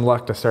for some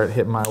luck to start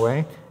hitting my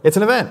way. It's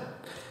an event.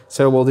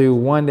 So we'll do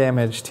 1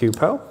 damage to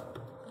Poe.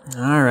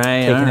 All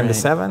right. Taking him to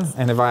 7.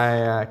 And if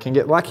I can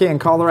get lucky and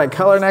call the right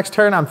color next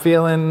turn, I'm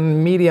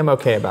feeling medium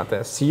okay about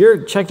this. So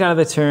you're checked out of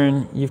the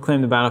turn. You've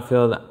claimed the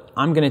battlefield.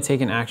 I'm going to take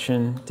an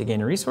action to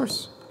gain a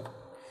resource.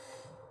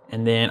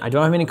 And then I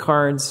don't have any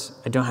cards.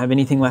 I don't have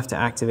anything left to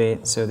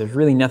activate. So there's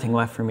really nothing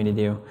left for me to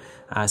do.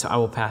 So I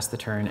will pass the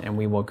turn, and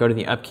we will go to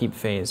the upkeep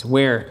phase,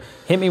 where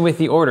hit me with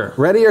the order.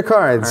 Ready your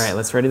cards. All right,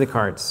 let's ready the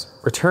cards.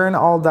 Return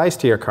all dice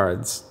to your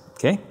cards.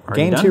 Okay.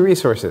 Gain 2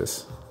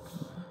 resources.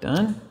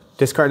 Done.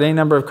 Discard any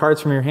number of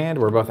cards from your hand.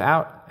 We're both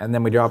out. And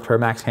then we draw up to our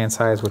max hand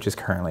size, which is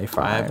currently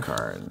 5. 5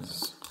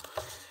 cards.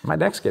 My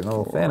deck's getting a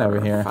little thin over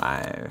here.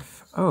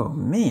 5. Oh,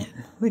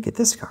 man. Look at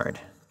this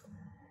card.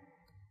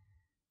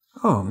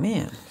 Oh,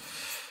 man.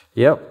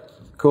 Yep.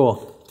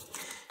 Cool.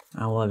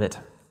 I love it.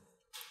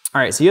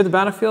 All right, so you have the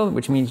battlefield,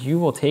 which means you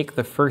will take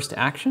the first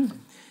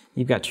action.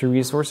 You've got 2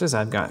 resources.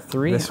 I've got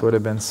 3. This would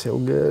have been so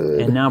good.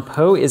 And now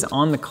Poe is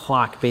on the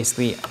clock.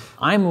 Basically,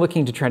 I'm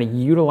looking to try to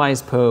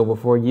utilize Poe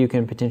before you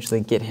can potentially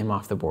get him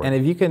off the board. And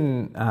if you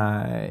can,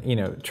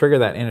 trigger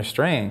that inner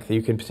strength,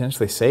 you can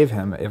potentially save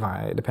him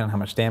depending on how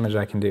much damage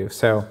I can do.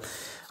 So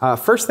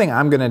first thing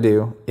I'm going to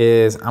do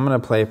is I'm going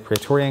to play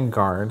Praetorian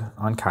Guard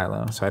on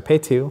Kylo. So I pay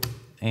 2.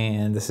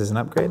 And this is an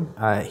upgrade.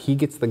 He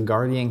gets the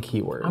Guardian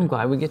keyword. I'm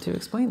glad we get to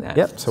explain that.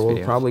 Yep, so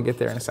we'll probably get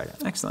there in a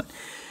second. Excellent.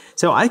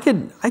 So I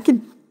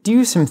could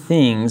do some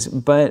things,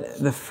 but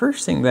the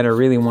first thing that I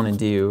really want to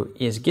do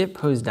is get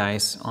Poe's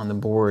dice on the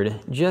board,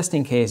 just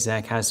in case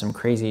Zach has some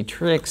crazy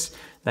tricks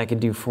that could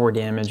do 4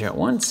 damage at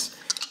once.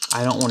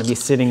 I don't want to be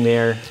sitting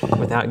there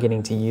without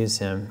getting to use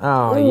him.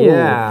 Oh,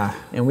 yeah.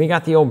 And we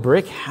got the old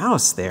brick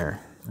house there.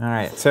 All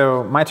right,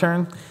 so my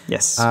turn.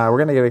 Yes. We're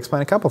going to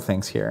explain a couple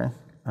things here.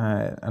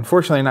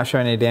 Unfortunately, not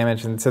showing any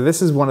damage, and so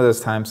this is one of those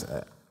times.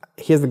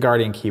 He has the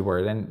Guardian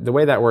keyword, and the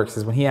way that works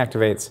is when he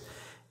activates,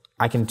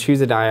 I can choose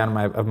a die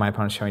of my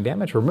opponent showing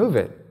damage, remove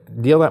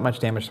it, deal that much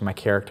damage to my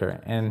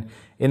character. And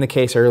in the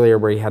case earlier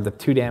where he had the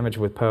 2 damage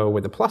with Poe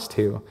with the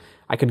 +2,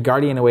 I could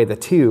Guardian away the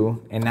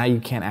 2, and now you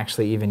can't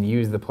actually even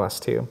use the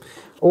 +2.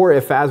 Or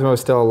if Phasma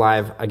was still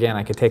alive, again,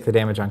 I could take the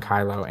damage on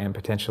Kylo and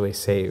potentially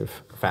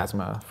save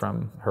Phasma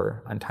from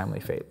her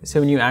untimely fate. So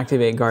when you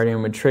activate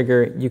Guardian would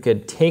trigger, you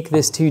could take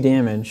this 2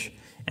 damage,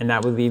 and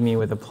that would leave me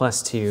with a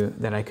 +2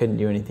 that I couldn't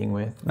do anything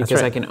with.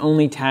 Because I can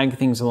only tag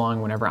things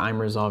along whenever I'm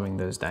resolving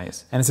those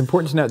dice. And it's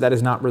important to note that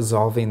is not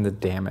resolving the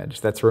damage.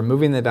 That's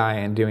removing the die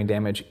and doing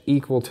damage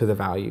equal to the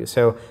value.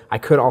 So I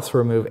could also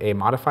remove a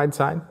modified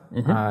side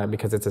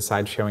because it's a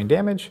side showing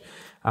damage.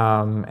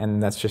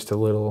 And that's just a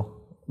little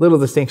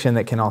distinction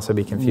that can also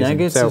be confusing.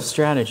 Nuggets of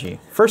strategy.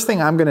 First thing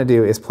I'm going to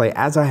do is play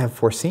As I Have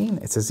Foreseen.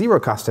 It's a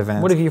 0-cost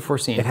event. What have you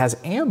foreseen? It has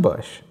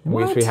Ambush,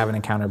 which we haven't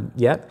encountered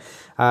yet.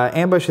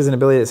 Ambush is an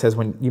ability that says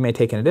when you may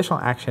take an additional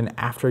action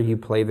after you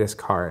play this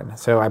card.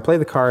 So I play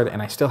the card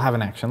and I still have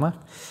an action left.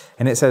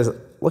 And it says,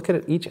 look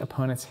at each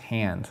opponent's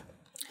hand.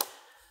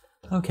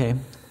 Okay.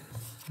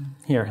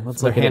 Here,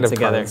 let's look at it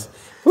together.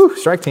 Woo,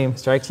 strike team.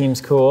 Strike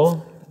team's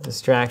cool.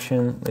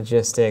 Distraction,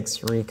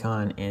 logistics,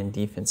 recon, and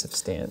defensive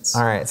stance.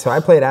 All right, so I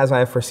played as I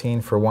have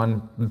foreseen for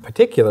one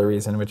particular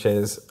reason, which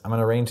is I'm going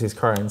to arrange these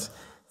cards.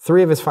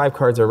 3 of his 5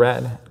 cards are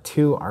red,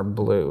 2 are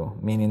blue,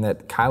 meaning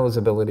that Kylo's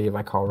ability, if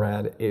I call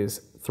red,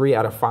 is 3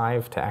 out of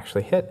 5 to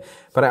actually hit.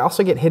 But I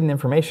also get hidden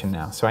information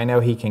now, so I know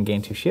he can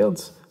gain 2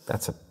 shields.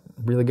 That's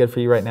really good for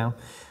you right now.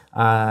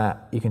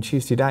 You can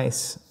choose 2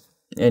 dice.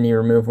 And you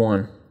remove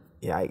 1.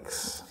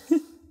 Yikes.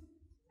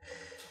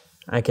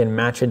 I can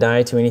match a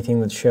die to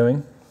anything that's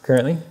showing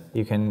currently.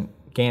 You can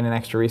gain an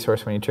extra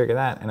resource when you trigger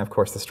that, and of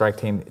course the strike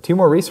team. 2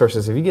 more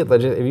resources. If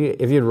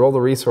you'd roll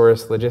the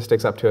resource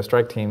logistics up to a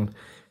strike team,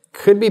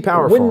 could be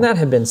powerful. Wouldn't that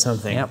have been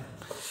something? Yep.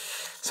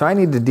 So I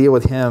need to deal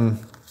with him.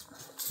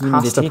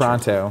 Hasta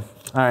pronto.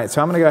 All right, so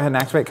I'm going to go ahead and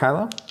activate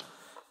Kylo.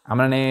 I'm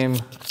going to name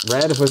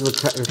red. Was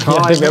the call?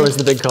 I think that was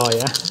the big call.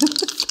 Yeah.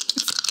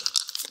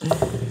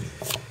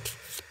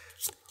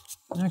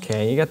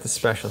 Okay, you got the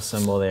special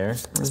symbol there.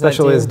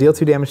 Special is deal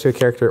 2 damage to a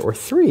character, or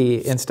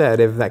 3 instead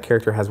if that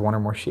character has 1 or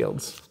more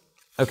shields.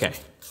 Okay.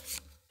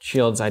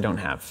 Shields I don't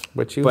have.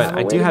 Which you but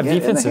I do have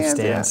defensive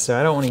stance, so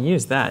I don't want to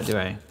use that, do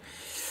I?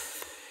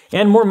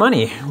 And more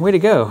money. Way to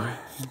go.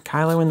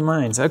 Kylo in the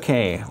mines.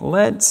 Okay,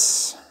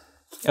 let's...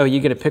 Oh,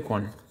 you get to pick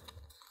one.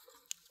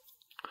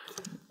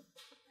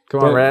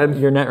 Come on, red.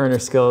 Your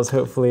Netrunner skills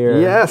hopefully are...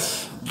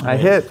 Yes, I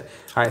hit.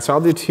 All right, so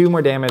I'll do 2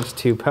 more damage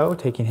to Poe,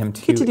 taking him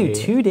to... You get to do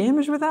 2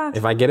 damage with that?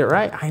 If I get it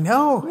right. I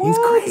know.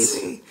 What? He's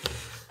crazy.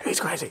 He's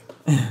crazy.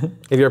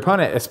 If your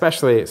opponent,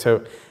 especially...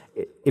 So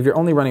if you're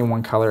only running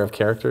 1 color of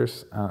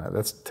characters,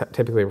 that's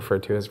typically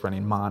referred to as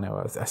running mono,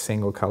 a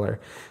single color.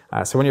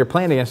 So when you're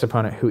playing against an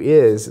opponent who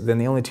is, then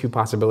the only 2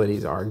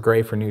 possibilities are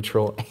gray for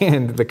neutral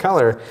and the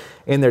color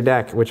in their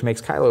deck, which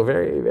makes Kylo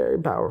very, very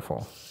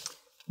powerful.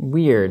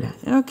 Weird.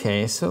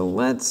 Okay, so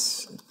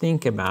let's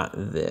think about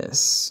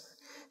this.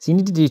 So you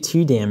need to do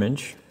 2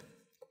 damage.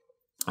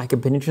 I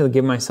could potentially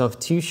give myself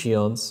 2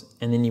 shields,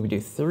 and then you would do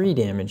 3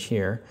 damage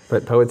here.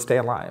 But Poe would stay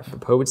alive.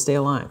 But Poe would stay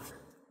alive.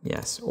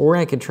 Yes. Or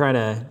I could try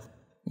to,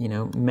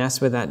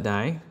 mess with that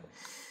die,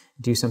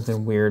 do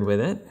something weird with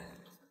it.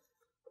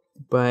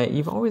 But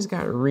you've always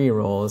got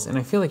rerolls, and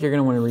I feel like you're going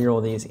to want to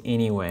reroll these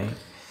anyway.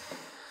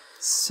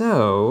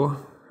 So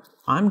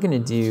I'm going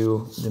to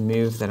do the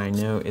move that I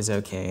know is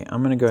okay.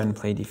 I'm going to go ahead and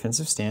play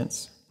defensive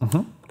stance.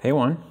 Pay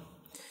 1.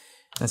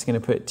 That's going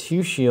to put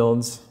 2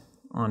 shields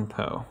on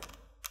Poe.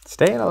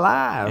 Staying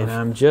alive. And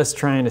I'm just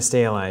trying to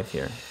stay alive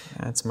here.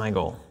 That's my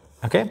goal.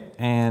 Okay,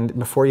 and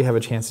before you have a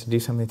chance to do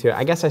something to it,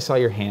 I guess I saw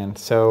your hand.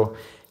 So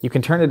you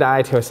can turn a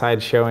die to a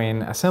side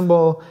showing a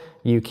symbol,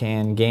 you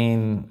can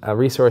gain a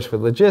resource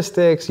with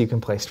logistics, you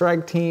can play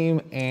strike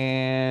team,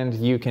 and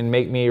you can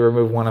make me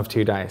remove 1 of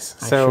 2 dice.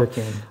 I sure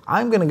can.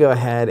 I'm gonna go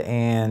ahead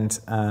and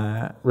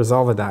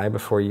resolve a die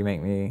before you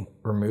make me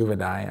remove a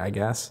die, I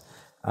guess.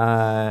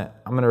 I'm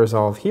gonna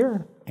resolve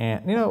here,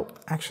 and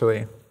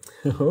actually.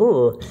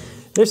 Ooh.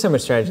 There's so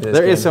much strategy to this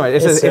game. There is so much.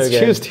 It says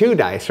choose 2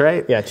 dice,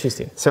 right? Yeah, choose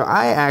 2. So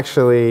I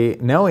actually,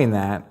 knowing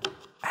that,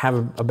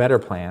 have a better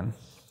plan.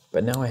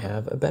 But now I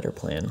have a better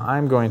plan.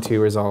 I'm going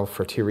to resolve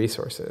for 2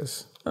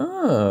 resources.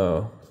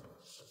 Oh.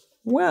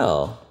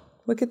 Well,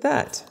 look at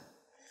that.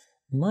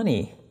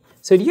 Money.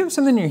 So do you have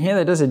something in your hand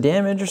that does a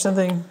damage or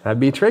something? That'd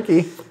be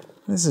tricky.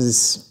 This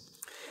is...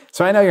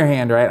 So I know your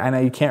hand, right? I know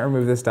you can't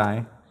remove this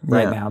die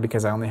right now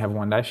because I only have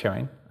 1 die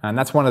showing. And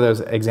that's one of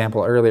those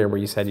example earlier where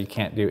you said you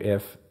can't do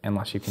if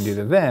unless you can do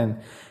the then.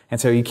 And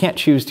so you can't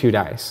choose 2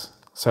 dice.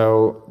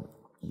 So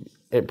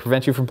it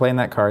prevents you from playing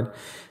that card.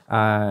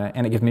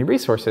 And it gives me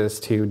resources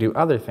to do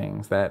other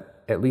things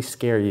that at least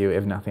scare you,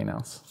 if nothing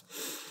else.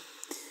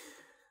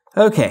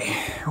 Okay,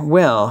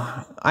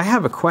 well, I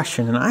have a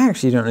question and I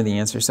actually don't know the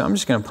answer, so I'm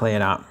just gonna play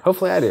it out.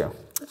 Hopefully I do.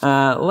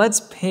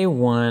 Let's pay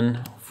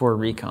 1 for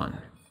recon.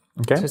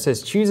 Okay. So it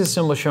says choose a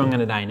symbol showing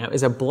on a die. Now,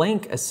 is a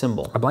blank a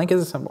symbol? A blank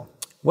is a symbol.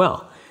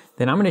 Well,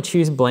 then I'm going to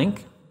choose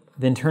blank,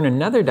 then turn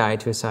another die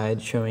to a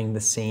side showing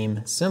the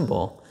same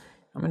symbol.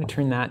 I'm going to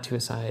turn that to a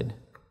side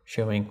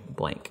showing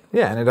blank.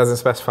 Yeah, and it doesn't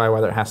specify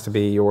whether it has to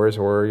be yours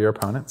or your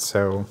opponent's,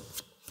 so...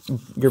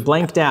 You're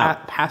blanked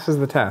out. Passes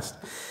the test.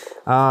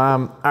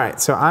 All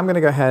right, so I'm going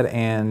to go ahead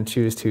and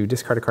choose to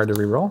discard a card to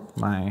reroll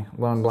my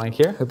lone blank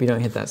here. Hope you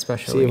don't hit that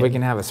special See again. if we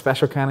can have a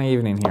special kind of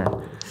evening here.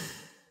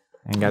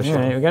 And got a shield.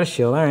 All right, we got a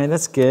shield. All right,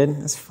 that's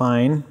good. That's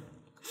fine.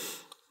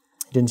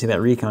 You didn't see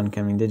that recon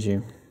coming, did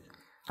you?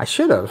 I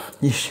should have.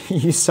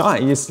 You saw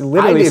it. You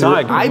literally saw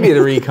it coming. I did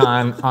a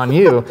recon on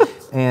you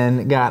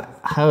and got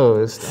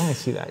hosed. Let me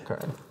see that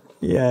card.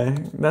 Yeah,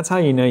 that's how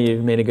you know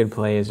you've made a good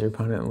play as your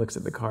opponent looks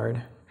at the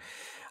card.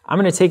 I'm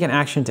going to take an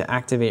action to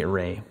activate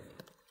Ray.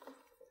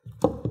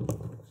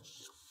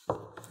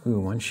 Ooh,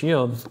 1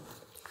 shield.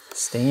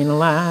 Staying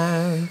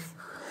alive.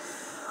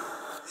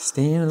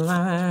 Staying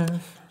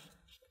alive.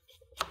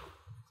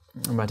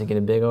 I'm about to get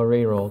a big old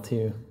reroll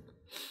too.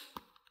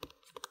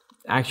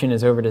 Action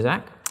is over to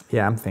Zach.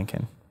 Yeah, I'm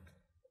thinking.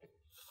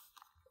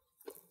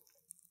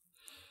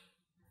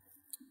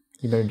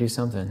 You better do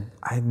something.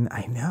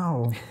 I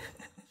know.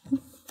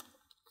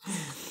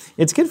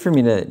 It's good for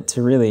me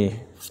to really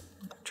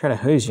try to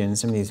hose you in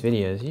some of these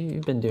videos.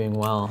 You've been doing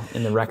well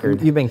in the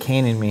record. You've been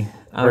caning me,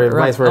 or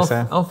vice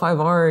versa.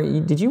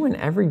 L5R, did you win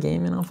every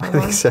game in L5R? I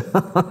think so.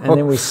 And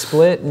then we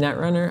split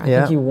Netrunner. I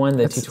think you won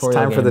the tutorial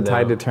game, It's time for the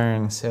tide to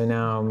turn. So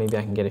now maybe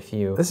I can get a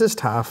few. This is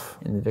tough.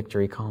 In the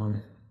victory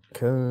column.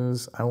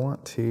 Because I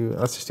want to,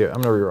 let's just do it.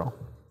 I'm going to reroll.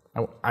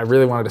 I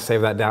really wanted to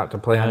save that doubt to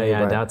play on you.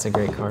 Yeah, doubt's a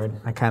great card.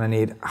 I kind of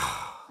need,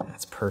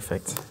 that's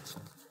perfect.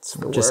 It's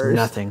just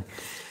nothing.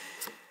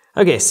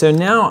 Okay, so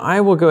now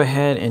I will go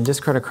ahead and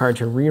discard a card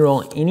to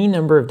reroll any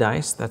number of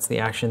dice. That's the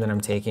action that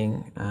I'm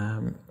taking.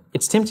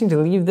 It's tempting to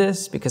leave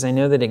this because I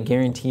know that it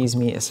guarantees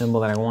me a symbol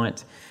that I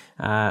want.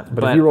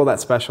 But if you roll that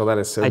special, that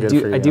is so good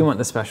for you. I do want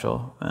the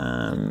special.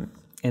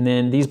 And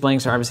then these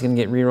blanks are obviously going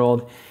to get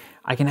rerolled.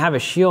 I can have a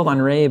shield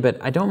on Ray, but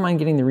I don't mind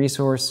getting the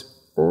resource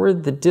or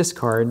the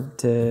discard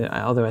to,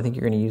 although I think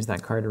you're going to use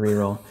that card to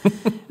reroll.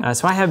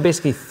 So I have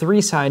basically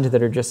 3 sides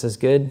that are just as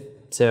good.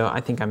 So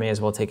I think I may as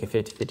well take a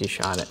 50-50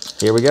 shot at.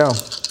 Here we go.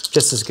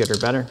 Just as good or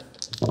better.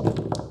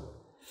 All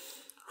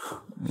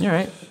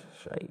right.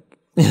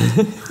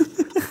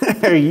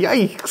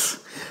 Yikes.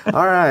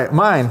 All right,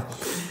 mine.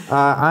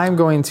 I'm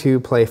going to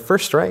play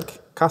First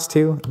Strike, cost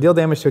 2, deal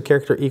damage to a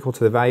character equal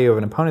to the value of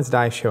an opponent's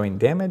die showing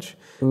damage.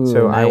 Ooh,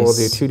 so nice. I will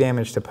do 2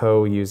 damage to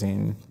Poe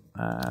using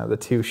the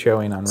 2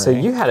 showing on Ray. So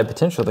you had a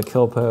potential to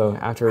kill Poe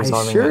after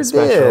resolving that I sure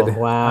special. did.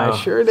 Wow. I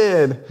sure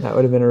did. That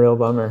would have been a real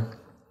bummer.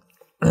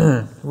 It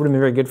would have been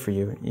very good for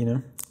you, you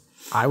know?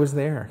 I was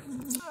there.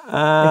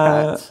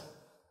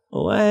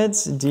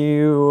 Let's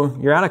do,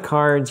 you're out of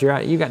cards,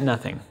 you got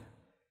nothing.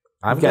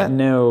 I've got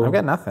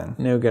nothing.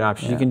 No good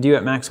options. Yeah. You can do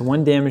at max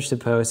 1 damage to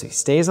Poe, so he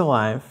stays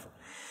alive.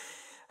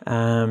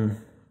 Yeah,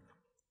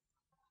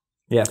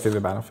 through the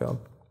battlefield.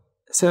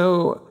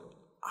 So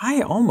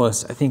I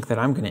think that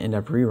I'm going to end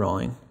up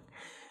re-rolling.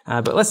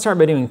 But let's start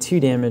by doing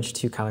 2 damage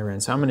to Kylo Ren.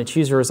 So I'm going to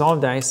choose a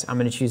resolve dice. I'm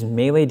going to choose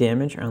melee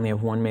damage. I only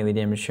have 1 melee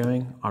damage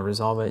showing. I'll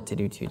resolve it to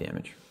do 2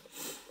 damage.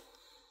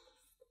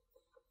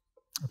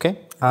 Okay.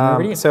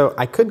 So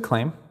I could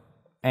claim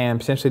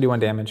and potentially do 1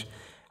 damage.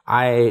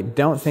 I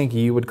don't think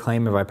you would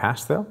claim if I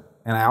passed, though.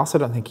 And I also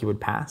don't think you would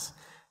pass.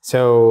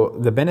 So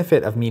the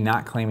benefit of me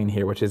not claiming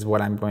here, which is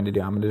what I'm going to do,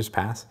 I'm going to just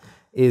pass,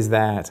 is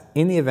that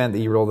in the event that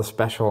you roll the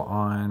special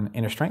on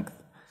Inner Strength,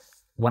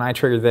 when I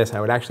trigger this, I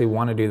would actually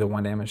want to do the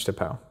 1 damage to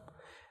Poe.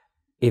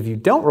 If you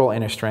don't roll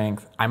Inner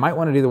Strength, I might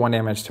want to do the 1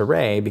 damage to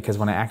Ray, because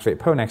when I activate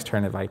Poe next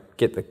turn, if I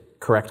get the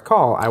correct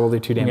call, I will do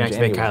 2 damage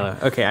anyway.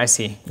 Kylo. Okay, I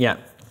see. Yeah.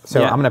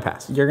 So I'm going to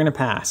pass. You're going to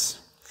pass.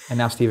 And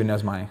now Steven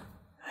knows my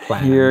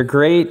plan. Your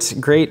great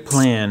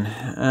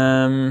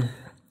plan.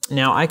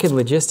 Now, I could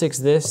logistics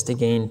this to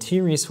gain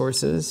 2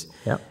 resources.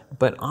 Yep.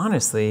 But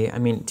honestly, I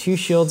mean, 2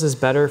 shields is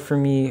better for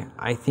me.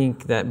 I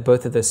think that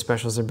both of those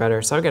specials are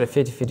better. So I've got a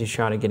 50-50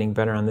 shot at getting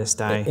better on this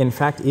die. In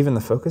fact, even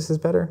the focus is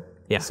better.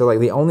 Yeah. So like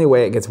the only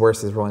way it gets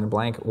worse is rolling a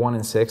blank. 1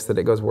 and 6 that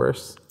it goes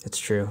worse. It's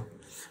true.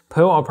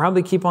 Poe, I'll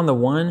probably keep on the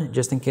 1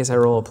 just in case I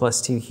roll a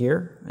 +2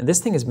 here. And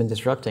this thing has been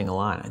disrupting a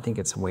lot. I think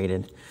it's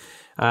weighted.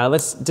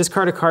 Let's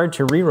discard a card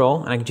to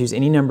reroll, and I can choose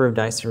any number of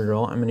dice to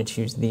reroll. I'm going to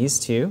choose these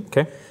 2.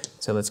 Okay.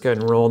 So let's go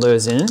ahead and roll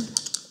those in.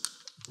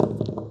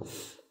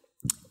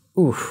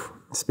 Oof.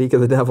 Speak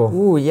of the devil.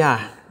 Ooh,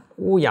 yeah.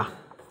 Ooh, yeah.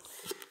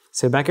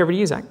 So back over to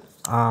you, Zach.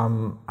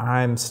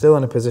 I'm still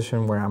in a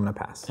position where I'm going to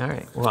pass. All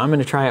right. Well, I'm going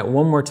to try it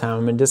one more time.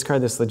 I'm going to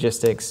discard this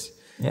logistics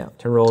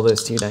to roll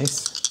those 2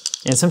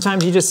 dice. And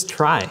sometimes you just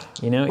try,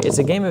 you know? It's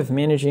a game of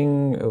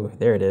managing... Oh,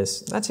 there it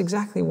is. That's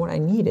exactly what I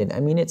needed. I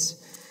mean, That's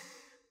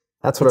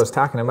what I was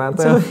talking about,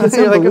 though. It's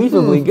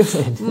unbelievably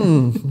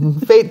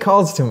good. Fate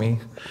calls to me.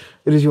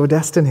 It is your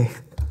destiny.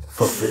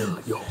 Fulfill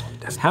your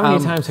destiny. How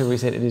many times have we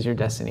said it is your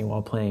destiny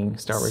while playing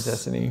Star Wars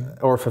Destiny?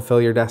 Or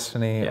fulfill your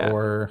destiny,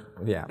 or,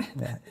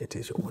 it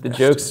is your destiny. The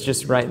jokes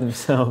just write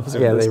themselves.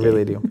 Yeah, they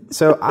really do.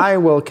 So I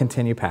will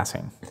continue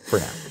passing for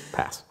now.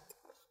 Pass.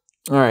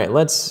 All right,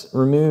 let's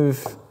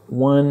remove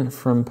 1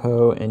 from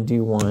Poe and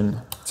do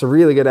 1. It's a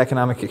really good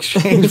economic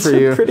exchange for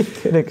you. It's a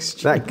pretty good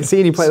exchange.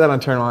 Seeing you play that on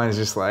turn 1 is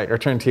just like, or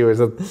turn 2 is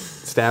a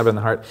stab in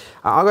the heart.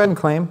 I'll go ahead and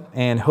claim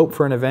and hope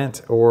for an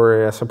event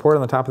or a support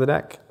on the top of the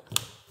deck.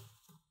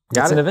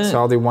 Got it. An event. So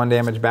I'll do 1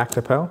 damage back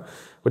to Poe,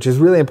 which is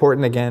really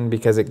important again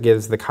because it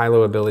gives the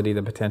Kylo ability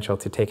the potential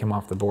to take him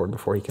off the board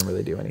before he can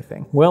really do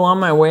anything. Well, on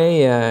my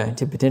way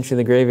to potentially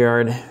the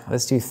graveyard,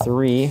 let's do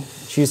 3.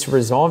 Choose to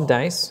resolve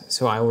dice.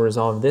 So I will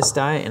resolve this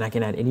die and I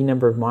can add any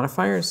number of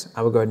modifiers.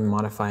 I will go ahead and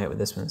modify it with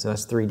this one. So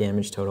that's 3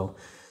 damage total,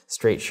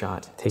 straight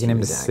shot. Taking him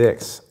to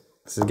 6.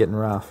 This is getting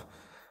rough.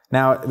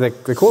 Now, the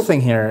cool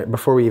thing here,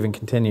 before we even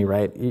continue,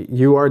 right,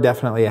 you are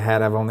definitely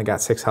ahead. I've only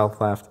got 6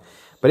 health left.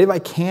 But if I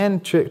can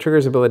trigger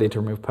his ability to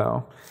remove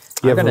Poe,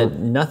 I've got a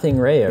nothing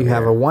Ray over You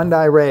have a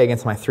 1-die Ray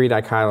against my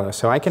 3-die Kylo.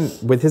 So I can,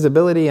 with his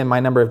ability and my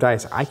number of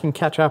dice, I can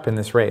catch up in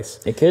this race.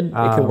 It could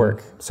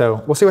work.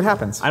 So we'll see what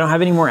happens. I don't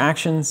have any more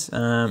actions.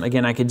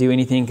 Again, I could do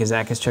anything because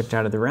Zach has checked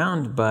out of the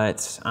round,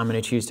 but I'm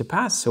going to choose to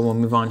pass. So we'll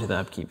move on to the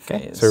upkeep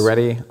phase. So we're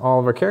ready, all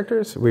of our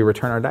characters. We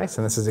return our dice,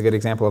 and this is a good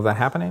example of that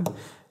happening.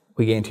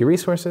 We gain 2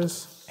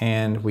 resources,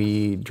 and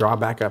we draw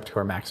back up to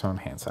our maximum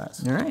hand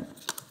size. All right.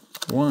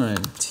 1,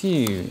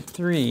 2,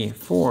 3,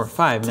 4,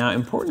 5. Now,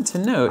 important to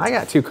note, I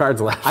got 2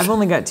 cards left. I've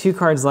only got 2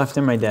 cards left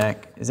in my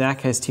deck.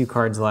 Zach has 2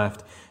 cards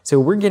left. So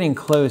we're getting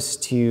close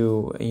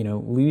to,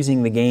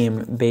 losing the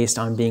game based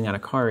on being out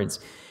of cards.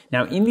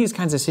 Now, in these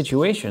kinds of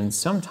situations,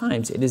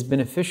 sometimes it is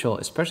beneficial,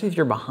 especially if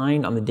you're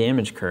behind on the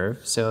damage curve.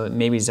 So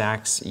maybe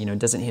Zach's,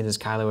 doesn't hit his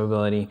Kylo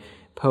ability,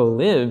 Poe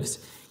lives.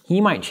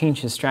 He might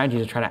change his strategy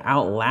to try to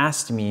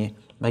outlast me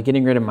by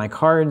getting rid of my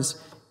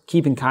cards,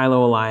 keeping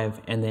Kylo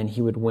alive, and then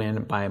he would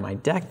win by my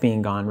deck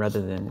being gone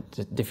rather than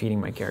defeating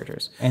my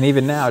characters. And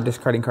even now,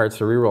 discarding cards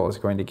to reroll is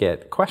going to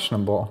get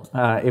questionable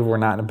if we're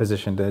not in a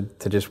position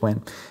to just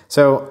win.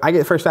 So I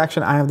get first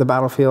action. I have the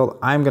battlefield.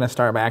 I'm going to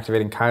start by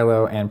activating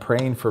Kylo and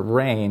praying for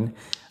rain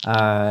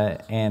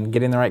and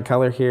getting the right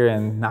color here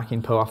and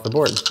knocking Poe off the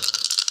board.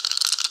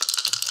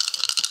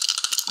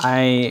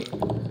 I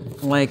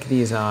like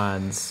these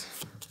odds.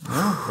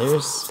 Well,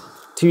 there's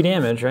 2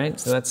 damage, right?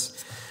 So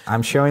that's...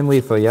 I'm showing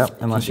lethal,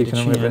 yep, unless you can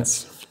remove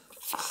it.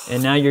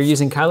 And now you're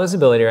using Kylo's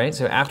ability, right?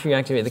 So after you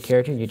activate the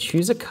character, you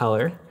choose a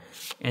color,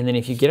 and then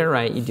if you get it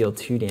right, you deal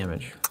 2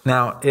 damage.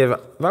 Now, if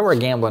I were a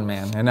gambling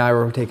man, and I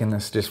were taking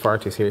this just far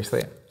too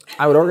seriously,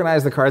 I would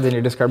organize the cards in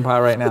your discard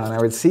pile right now, and I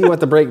would see what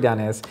the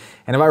breakdown is.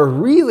 And if I were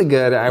really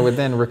good, I would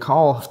then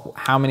recall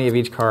how many of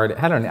each card.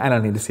 I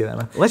don't need to see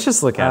that. Let's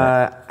just look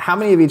at it. How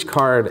many of each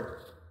card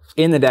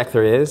in the deck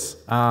there is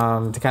to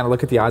kind of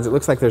look at the odds. It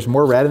looks like there's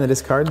more red in the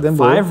discard than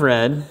blue. 5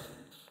 red,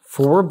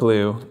 4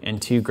 blue,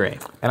 and 2 gray.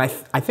 And I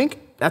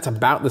think that's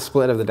about the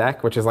split of the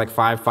deck, which is like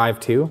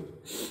 5-5-2.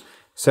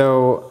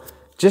 So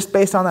just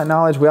based on that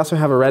knowledge, we also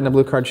have a red and a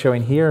blue card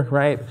showing here,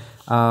 right?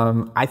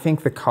 I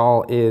think the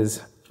call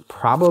is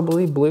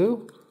probably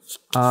blue.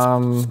 So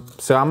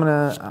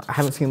I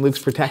haven't seen Luke's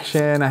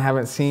protection. I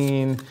haven't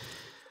seen,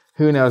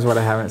 who knows what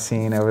I haven't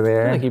seen over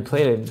there. I feel like you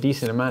played a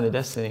decent amount of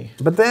Destiny.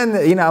 But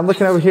then, I'm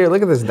looking over here.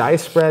 Look at this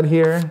dice spread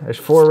here. There's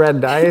 4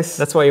 red dice.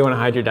 That's why you want to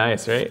hide your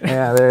dice, right?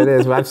 Yeah, there it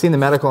is. Well, I've seen the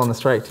medical on the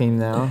strike team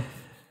now.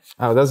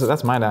 Oh,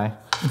 that's my die.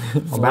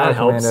 Well, that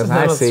helps.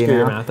 I see screw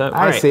your now. mouth up.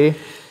 I see.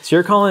 So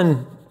you're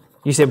calling,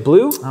 you said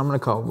blue? I'm going to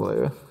call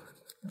blue.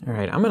 All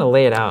right, I'm going to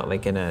lay it out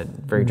like in a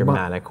very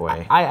dramatic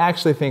way. I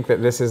actually think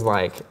that this is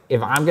like,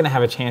 if I'm going to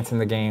have a chance in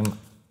the game,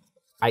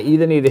 I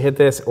either need to hit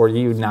this or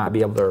you not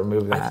be able to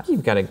remove that. I think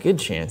you've got a good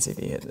chance if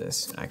you hit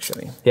this,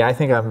 actually. Yeah, I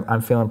think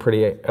I'm feeling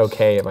pretty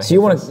okay if I hit So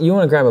you want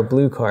to grab a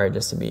blue card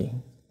just to be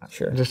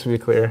sure. Just to be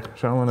clear.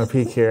 So I'm going to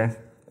peek here.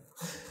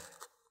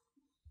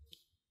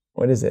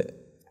 What is it?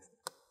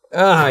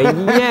 Oh,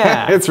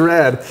 yeah. It's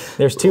red.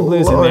 There's 2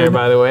 blues in there,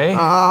 by the way.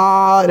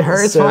 Oh, it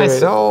hurts my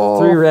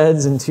soul. 3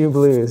 reds and 2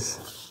 blues.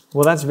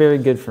 Well, that's very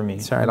good for me.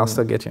 It's all right, I'll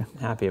still get you.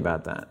 Happy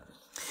about that.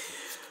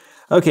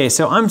 Okay,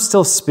 so I'm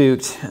still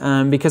spooked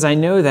because I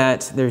know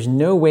that there's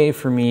no way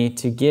for me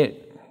to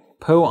get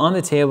Poe on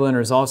the table and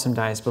resolve some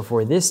dice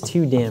before this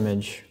 2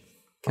 damage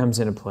comes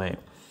into play.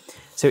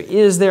 So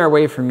is there a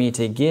way for me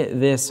to get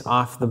this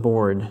off the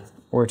board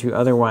or to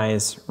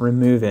otherwise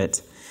remove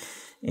it?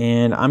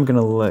 And I'm going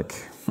to look.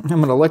 I'm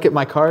going to look at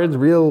my cards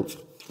real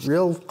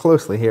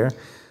closely here.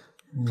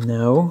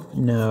 No,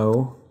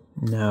 no,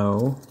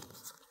 no,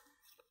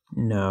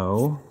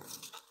 no,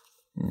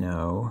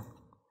 no,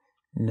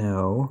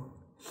 no.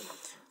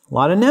 A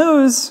lot of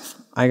no's,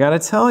 I gotta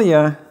tell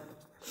you.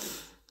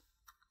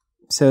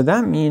 So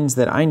that means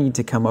that I need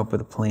to come up with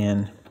a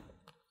plan,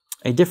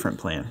 a different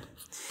plan.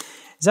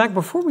 Zach,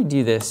 before we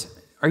do this,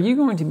 are you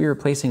going to be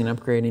replacing an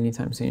upgrade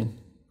anytime soon?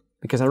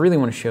 Because I really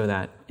want to show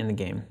that in the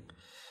game.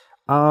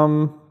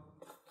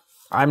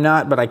 I'm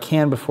not, but I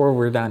can before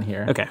we're done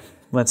here. Okay,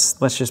 let's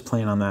just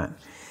plan on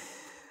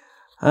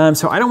that.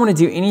 So I don't want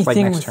to do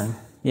anything. Like next turn.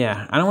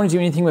 Yeah, I don't want to do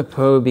anything with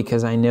Poe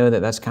because I know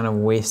that that's kind of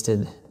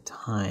wasted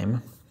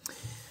time.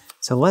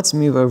 So let's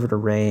move over to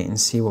Ray and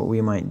see what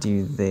we might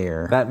do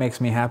there. That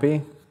makes me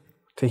happy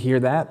to hear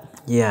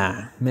that.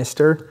 Yeah.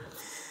 Mister.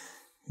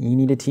 You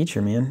need a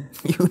teacher, man.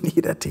 You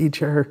need a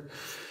teacher.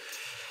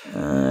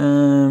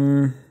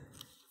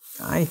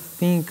 I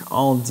think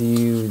I'll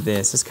do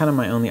this. It's kind of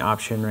my only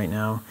option right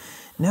now.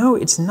 No,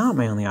 it's not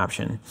my only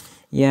option.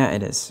 Yeah,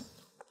 it is.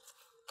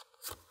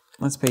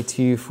 Let's pay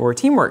 2 for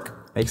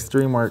teamwork. Makes the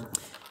dream work.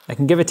 I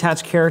can give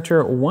attached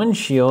character 1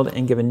 shield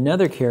and give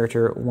another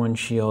character 1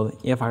 shield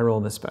if I roll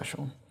the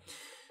special.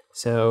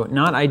 So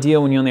not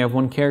ideal when you only have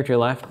 1 character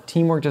left.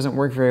 Teamwork doesn't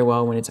work very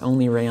well when it's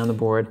only Ray on the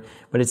board,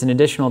 but it's an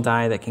additional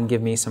die that can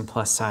give me some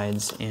plus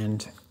sides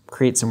and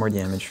create some more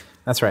damage.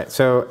 That's right.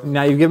 So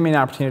now you've given me an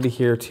opportunity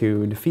here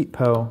to defeat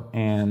Poe,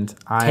 and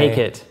Take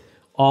it,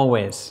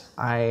 always.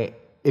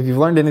 If you've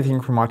learned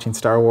anything from watching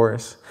Star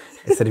Wars,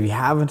 it's that if you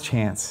have a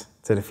chance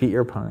to defeat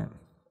your opponent,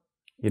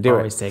 you do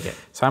Always take it.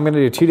 So I'm going to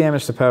do 2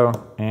 damage to Poe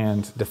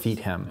and defeat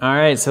him. All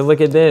right, so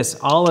look at this.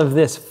 All of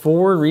this,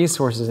 4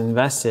 resources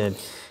invested.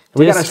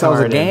 We got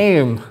ourselves a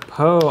game.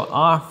 Poe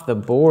off the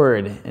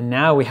board. And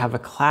now we have a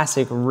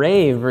classic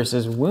Rey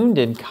versus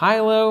wounded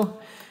Kylo.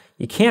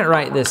 You can't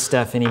write this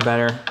stuff any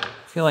better.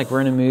 I feel like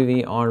we're in a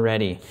movie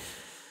already.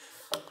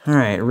 All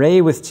right,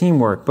 Ray with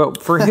teamwork,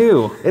 but for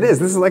who? It is.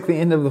 This is like the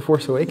end of The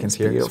Force Awakens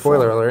here. Beautiful.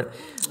 Spoiler alert.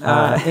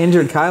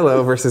 Injured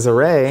Kylo versus a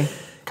Ray.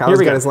 Kylo's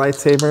got his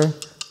lightsaber.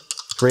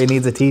 Ray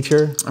needs a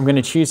teacher. I'm going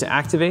to choose to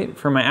activate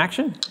for my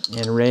action,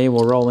 and Ray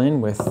will roll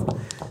in with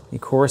the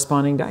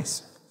corresponding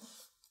dice.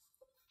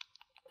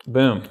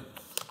 Boom.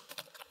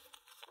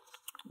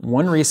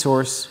 1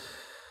 resource,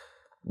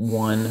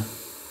 1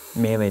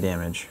 melee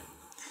damage.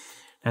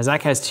 Now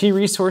Zach has 2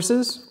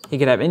 resources. He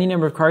could have any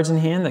number of cards in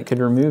hand that could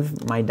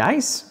remove my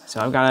dice.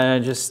 So I've got to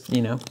just,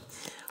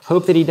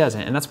 hope that he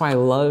doesn't. And that's why I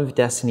love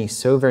Destiny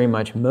so very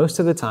much. Most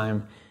of the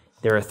time,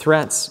 there are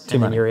threats,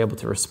 and then you're able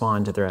to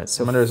respond to threats.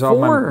 So I'm going to resolve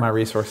my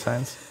resource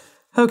signs.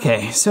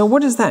 Okay, so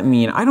what does that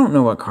mean? I don't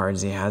know what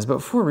cards he has,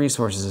 but 4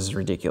 resources is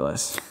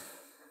ridiculous.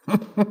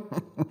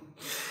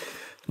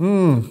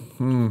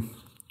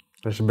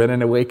 There's been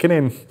an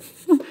awakening.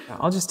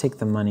 I'll just take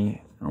the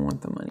money. I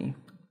want the money.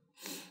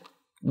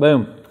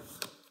 Boom.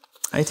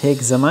 I take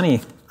the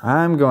money.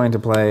 I'm going to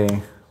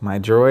play my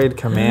droid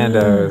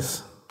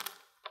commandos.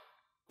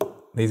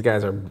 These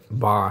guys are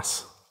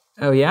boss.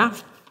 Oh, yeah?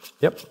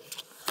 Yep.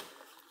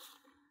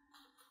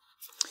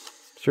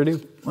 Sure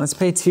do. Let's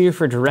pay 2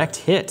 for direct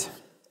hit.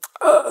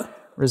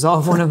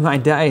 Resolve one of my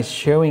dice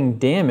showing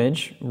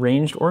damage,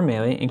 ranged or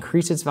melee,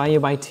 increase its value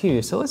by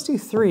 2. So let's do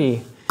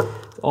 3.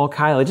 All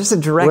Kylo, just a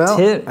direct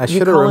hit. I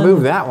should have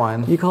removed that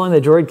one. You call in the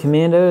droid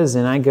commandos,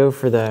 and I go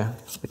for the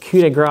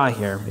coup de grace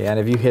here. Yeah, and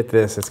if you hit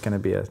this, it's going to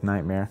be a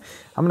nightmare.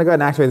 I'm going to go ahead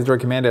and activate the droid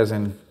commandos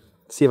and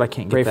see if I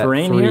can't get that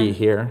 3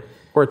 here.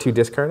 Or a 2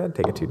 discard. I'd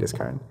take a 2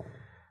 discard.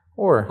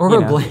 Or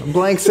a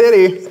blank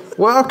city.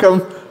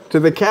 Welcome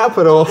to the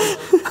capital.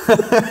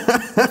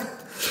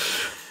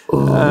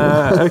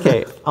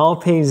 Okay, I'll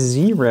pay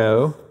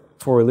 0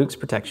 for Luke's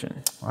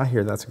protection. I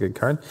hear that's a good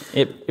card.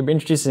 It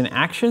introduces an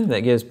action that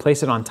gives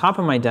place it on top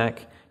of my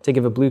deck to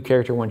give a blue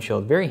character 1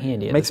 shield. Very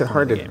handy. It makes it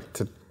hard to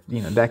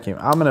deck you.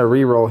 I'm going to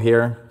re-roll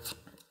here.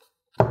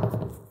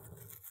 All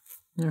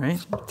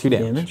right. 2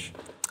 damage.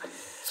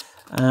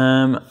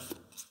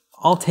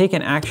 I'll take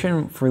an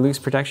action for Luke's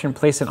protection,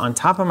 place it on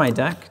top of my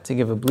deck to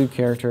give a blue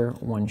character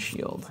 1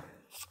 shield.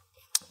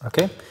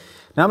 Okay.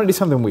 Now I'm going to do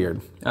something weird.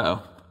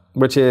 Uh-oh.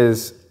 Which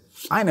is,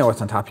 I know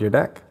what's on top of your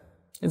deck.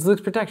 It's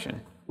Luke's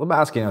protection.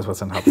 Lebowski knows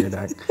what's on top of your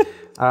deck.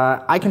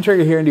 I can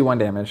trigger here and do 1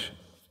 damage.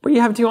 But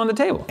you have 2 on the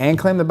table. And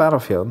claim the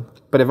battlefield.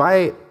 But if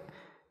I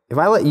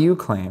let you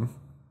claim,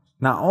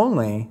 not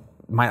only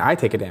might I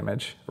take a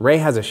damage, Ray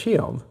has a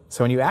shield.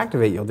 So when you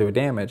activate, you'll do a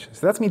damage.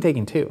 So that's me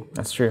taking 2.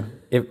 That's true.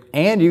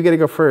 And you get to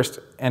go first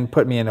and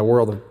put me in a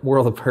world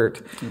of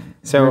hurt.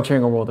 So you're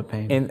entering a world of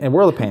pain. In a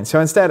world of pain. So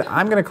instead,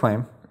 I'm going to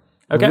claim.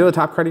 Okay. Reveal the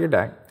top card of your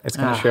deck. It's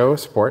going to show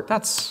support.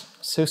 That's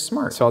so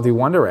smart. So I'll do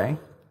 1 to Ray,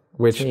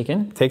 which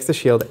takes the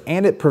shield,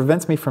 and it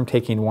prevents me from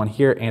taking 1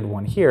 here and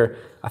 1 here.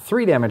 A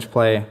 3 damage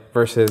play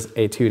versus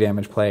a 2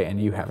 damage play,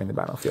 and you having the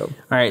battlefield.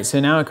 All right, so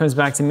now it comes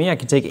back to me. I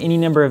can take any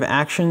number of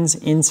actions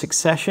in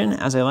succession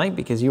as I like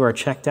because you are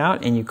checked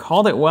out, and you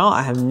called it well.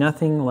 I have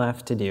nothing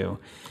left to do.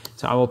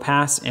 So I will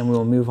pass, and we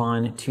will move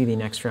on to the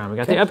next round. We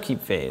got the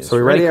upkeep phase. So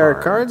we ready our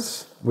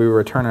cards. We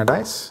return our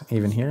dice,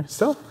 even here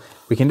still.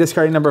 We can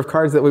discard a number of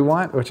cards that we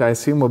want, which I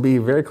assume will be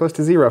very close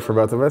to 0 for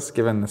both of us,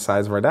 given the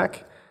size of our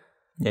deck.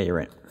 Yeah, you're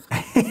right.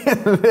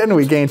 And then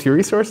we gain 2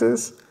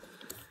 resources.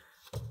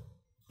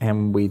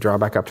 And we draw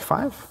back up to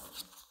 5.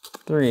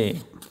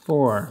 3,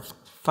 4,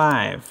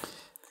 5.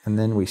 And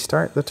then we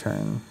start the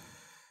turn.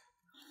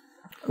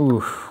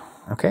 Ooh.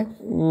 Okay.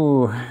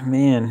 Ooh,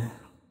 man.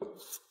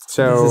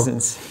 So this is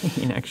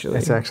insane, actually.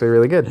 It's actually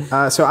really good.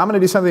 So I'm going to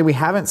do something we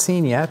haven't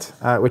seen yet,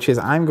 which is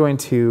I'm going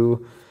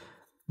to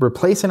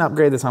replace an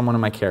upgrade that's on one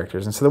of my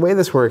characters. And so the way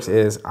this works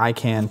is I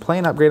can play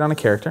an upgrade on a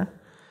character,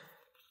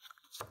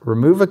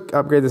 remove an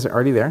upgrade that's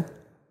already there,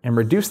 and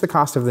reduce the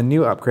cost of the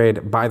new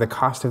upgrade by the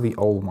cost of the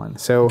old one.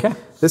 So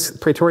this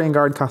Praetorian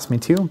Guard cost me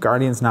 2.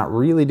 Guardian's not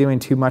really doing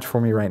too much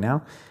for me right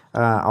now.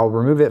 I'll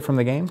remove it from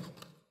the game.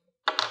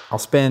 I'll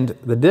spend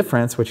the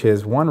difference, which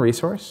is 1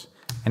 resource,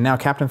 and now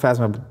Captain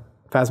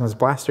Phasma's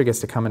Blaster gets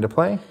to come into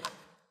play.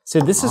 So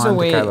this is a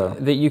way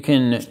that you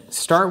can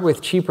start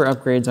with cheaper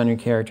upgrades on your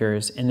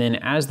characters, and then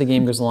as the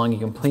game goes along, you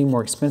can play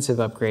more expensive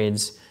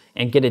upgrades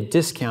and get a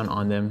discount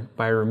on them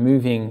by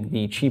removing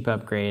the cheap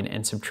upgrade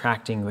and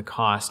subtracting the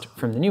cost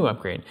from the new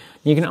upgrade.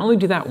 You can only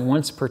do that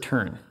once per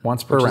turn.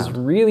 Once per round. Which is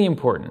really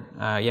important.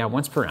 Yeah,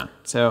 once per round.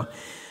 So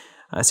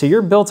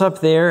you're built up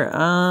there.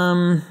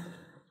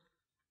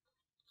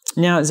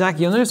 Now, Zach,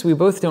 you'll notice we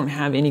both don't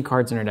have any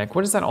cards in our deck.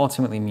 What does that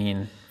ultimately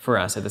mean for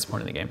us at this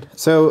point in the game?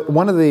 So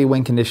one of the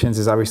win conditions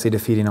is obviously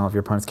defeating all of your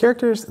opponent's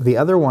characters. The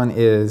other one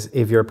is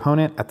if your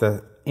opponent at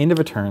the end of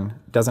a turn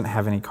doesn't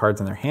have any cards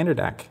in their hand or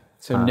deck.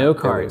 So no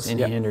cards in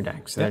hand or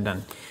deck, so they're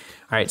done.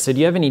 All right, so do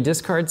you have any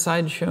discard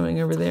side showing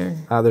over there?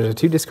 There's a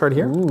 2 discard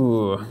here.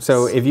 Ooh.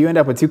 So if you end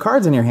up with 2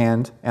 cards in your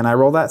hand and I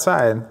roll that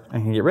side, I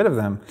can get rid of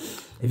them.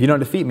 If you don't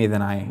defeat me,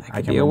 then I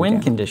can be a win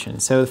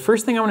condition. So the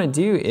first thing I want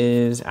to do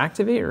is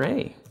activate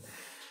Ray.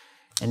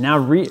 And now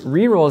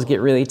re-rolls get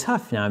really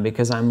tough now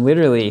because I'm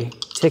literally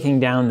ticking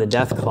down the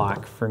death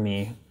clock for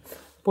me.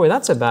 Boy,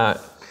 that's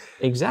about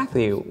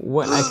exactly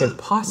what I could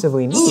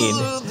possibly need.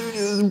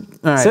 All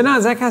right. So now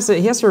Zach has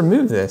to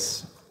remove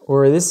this,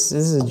 or this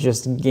is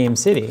just Game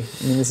City.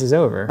 I mean, this is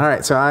over. All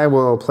right, so I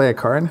will play a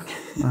card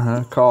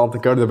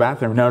called Go to the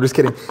Bathroom. No, just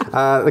kidding.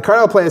 The card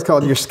I'll play is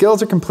called Your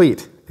Skills Are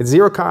Complete. It's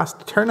 0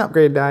 cost. Turn an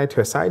upgrade die to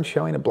a side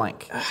showing a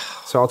blank.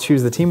 So I'll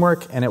choose the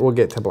teamwork, and it will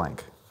get to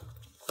blank,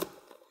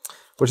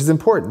 which is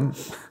important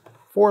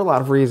for a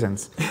lot of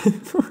reasons.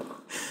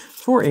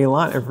 For a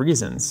lot of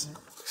reasons.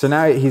 So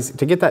now he's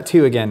to get that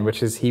 2 again,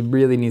 which is he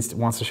really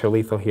wants to show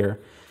lethal here.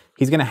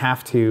 He's going to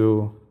have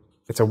to.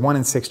 It's a 1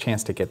 in 6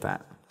 chance to get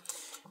that.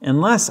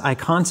 Unless I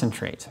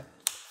concentrate.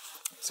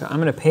 So I'm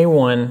going to pay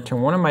 1,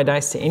 turn one of my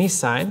dice to any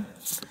side.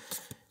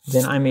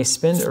 Then I may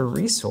spend a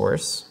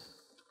resource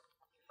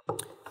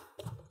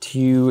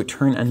to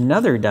turn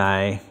another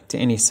die to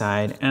any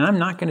side, and I'm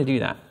not going to do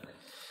that.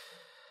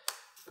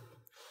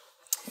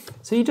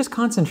 So you just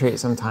concentrate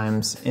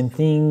sometimes, and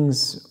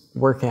things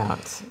work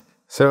out.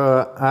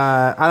 So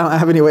I don't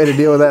have any way to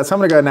deal with that, so I'm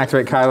going to go ahead and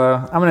activate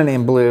Kylo. I'm going to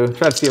name Blue,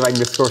 try to see if I can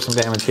just score some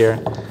damage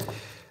here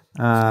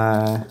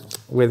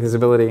with his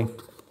ability,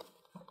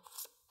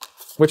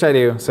 which I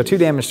do. So 2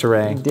 damage to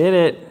Rey. Did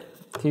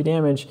it, 2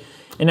 damage.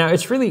 And now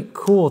it's really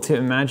cool to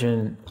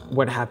imagine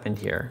what happened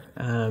here.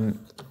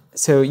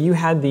 So you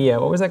had the,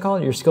 what was that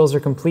called? Your skills are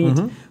complete.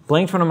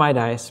 Blanked one of my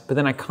dice, but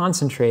then I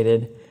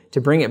concentrated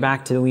to bring it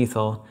back to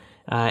lethal.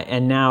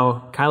 And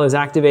now Kylo's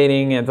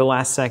activating at the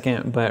last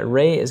second, but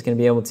Rey is going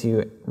to be able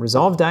to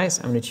resolve dice.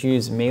 I'm going to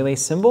choose melee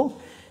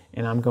symbol,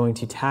 and I'm going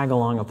to tag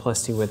along a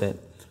 +2 with it.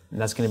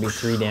 And that's going to be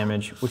 3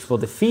 damage, which will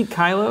defeat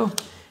Kylo.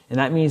 And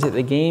that means that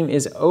the game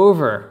is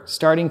over.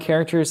 Starting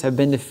characters have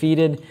been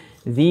defeated.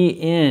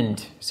 The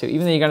end. So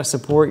even though you got to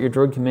support your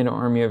droid commando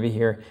army over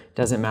here,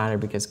 doesn't matter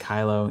because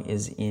Kylo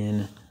is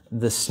in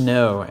the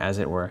snow, as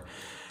it were.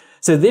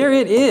 So there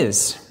it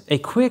is, a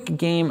quick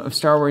game of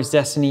Star Wars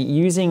Destiny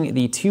using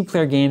the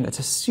 2-player game. That's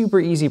a super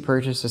easy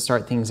purchase to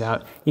start things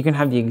out. You can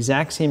have the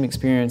exact same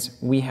experience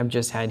we have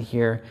just had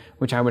here,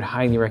 which I would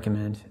highly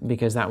recommend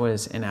because that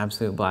was an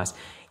absolute blast.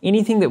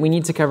 Anything that we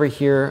need to cover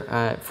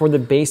here for the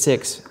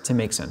basics to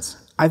make sense?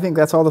 I think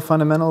that's all the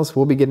fundamentals.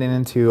 We'll be getting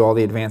into all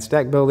the advanced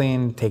deck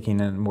building, taking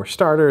in more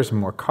starters,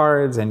 more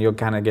cards, and you'll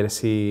kind of get to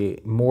see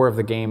more of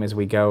the game as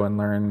we go and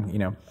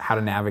learn, how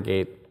to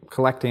navigate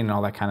collecting and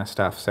all that kind of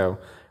stuff. So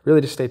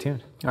really just stay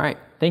tuned. All right.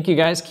 Thank you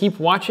guys. Keep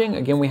watching.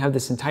 Again, we have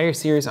this entire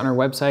series on our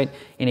website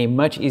in a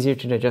much easier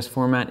to digest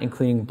format,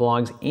 including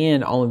blogs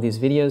and all of these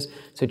videos.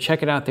 So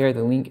check it out there.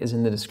 The link is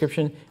in the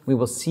description. We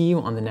will see you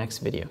on the next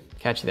video.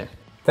 Catch you there.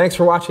 Thanks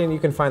for watching. You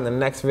can find the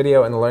next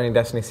video in the Learning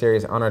Destiny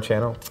series on our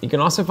channel. You can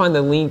also find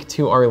the link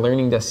to our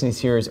Learning Destiny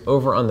series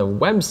over on the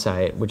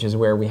website, which is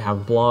where we have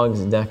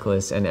blogs, deck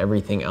lists, and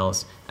everything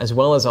else, as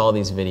well as all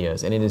these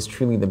videos. And it is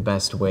truly the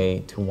best way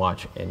to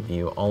watch and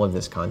view all of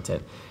this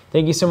content.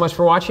 Thank you so much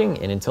for watching,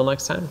 and until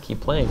next time, keep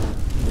playing.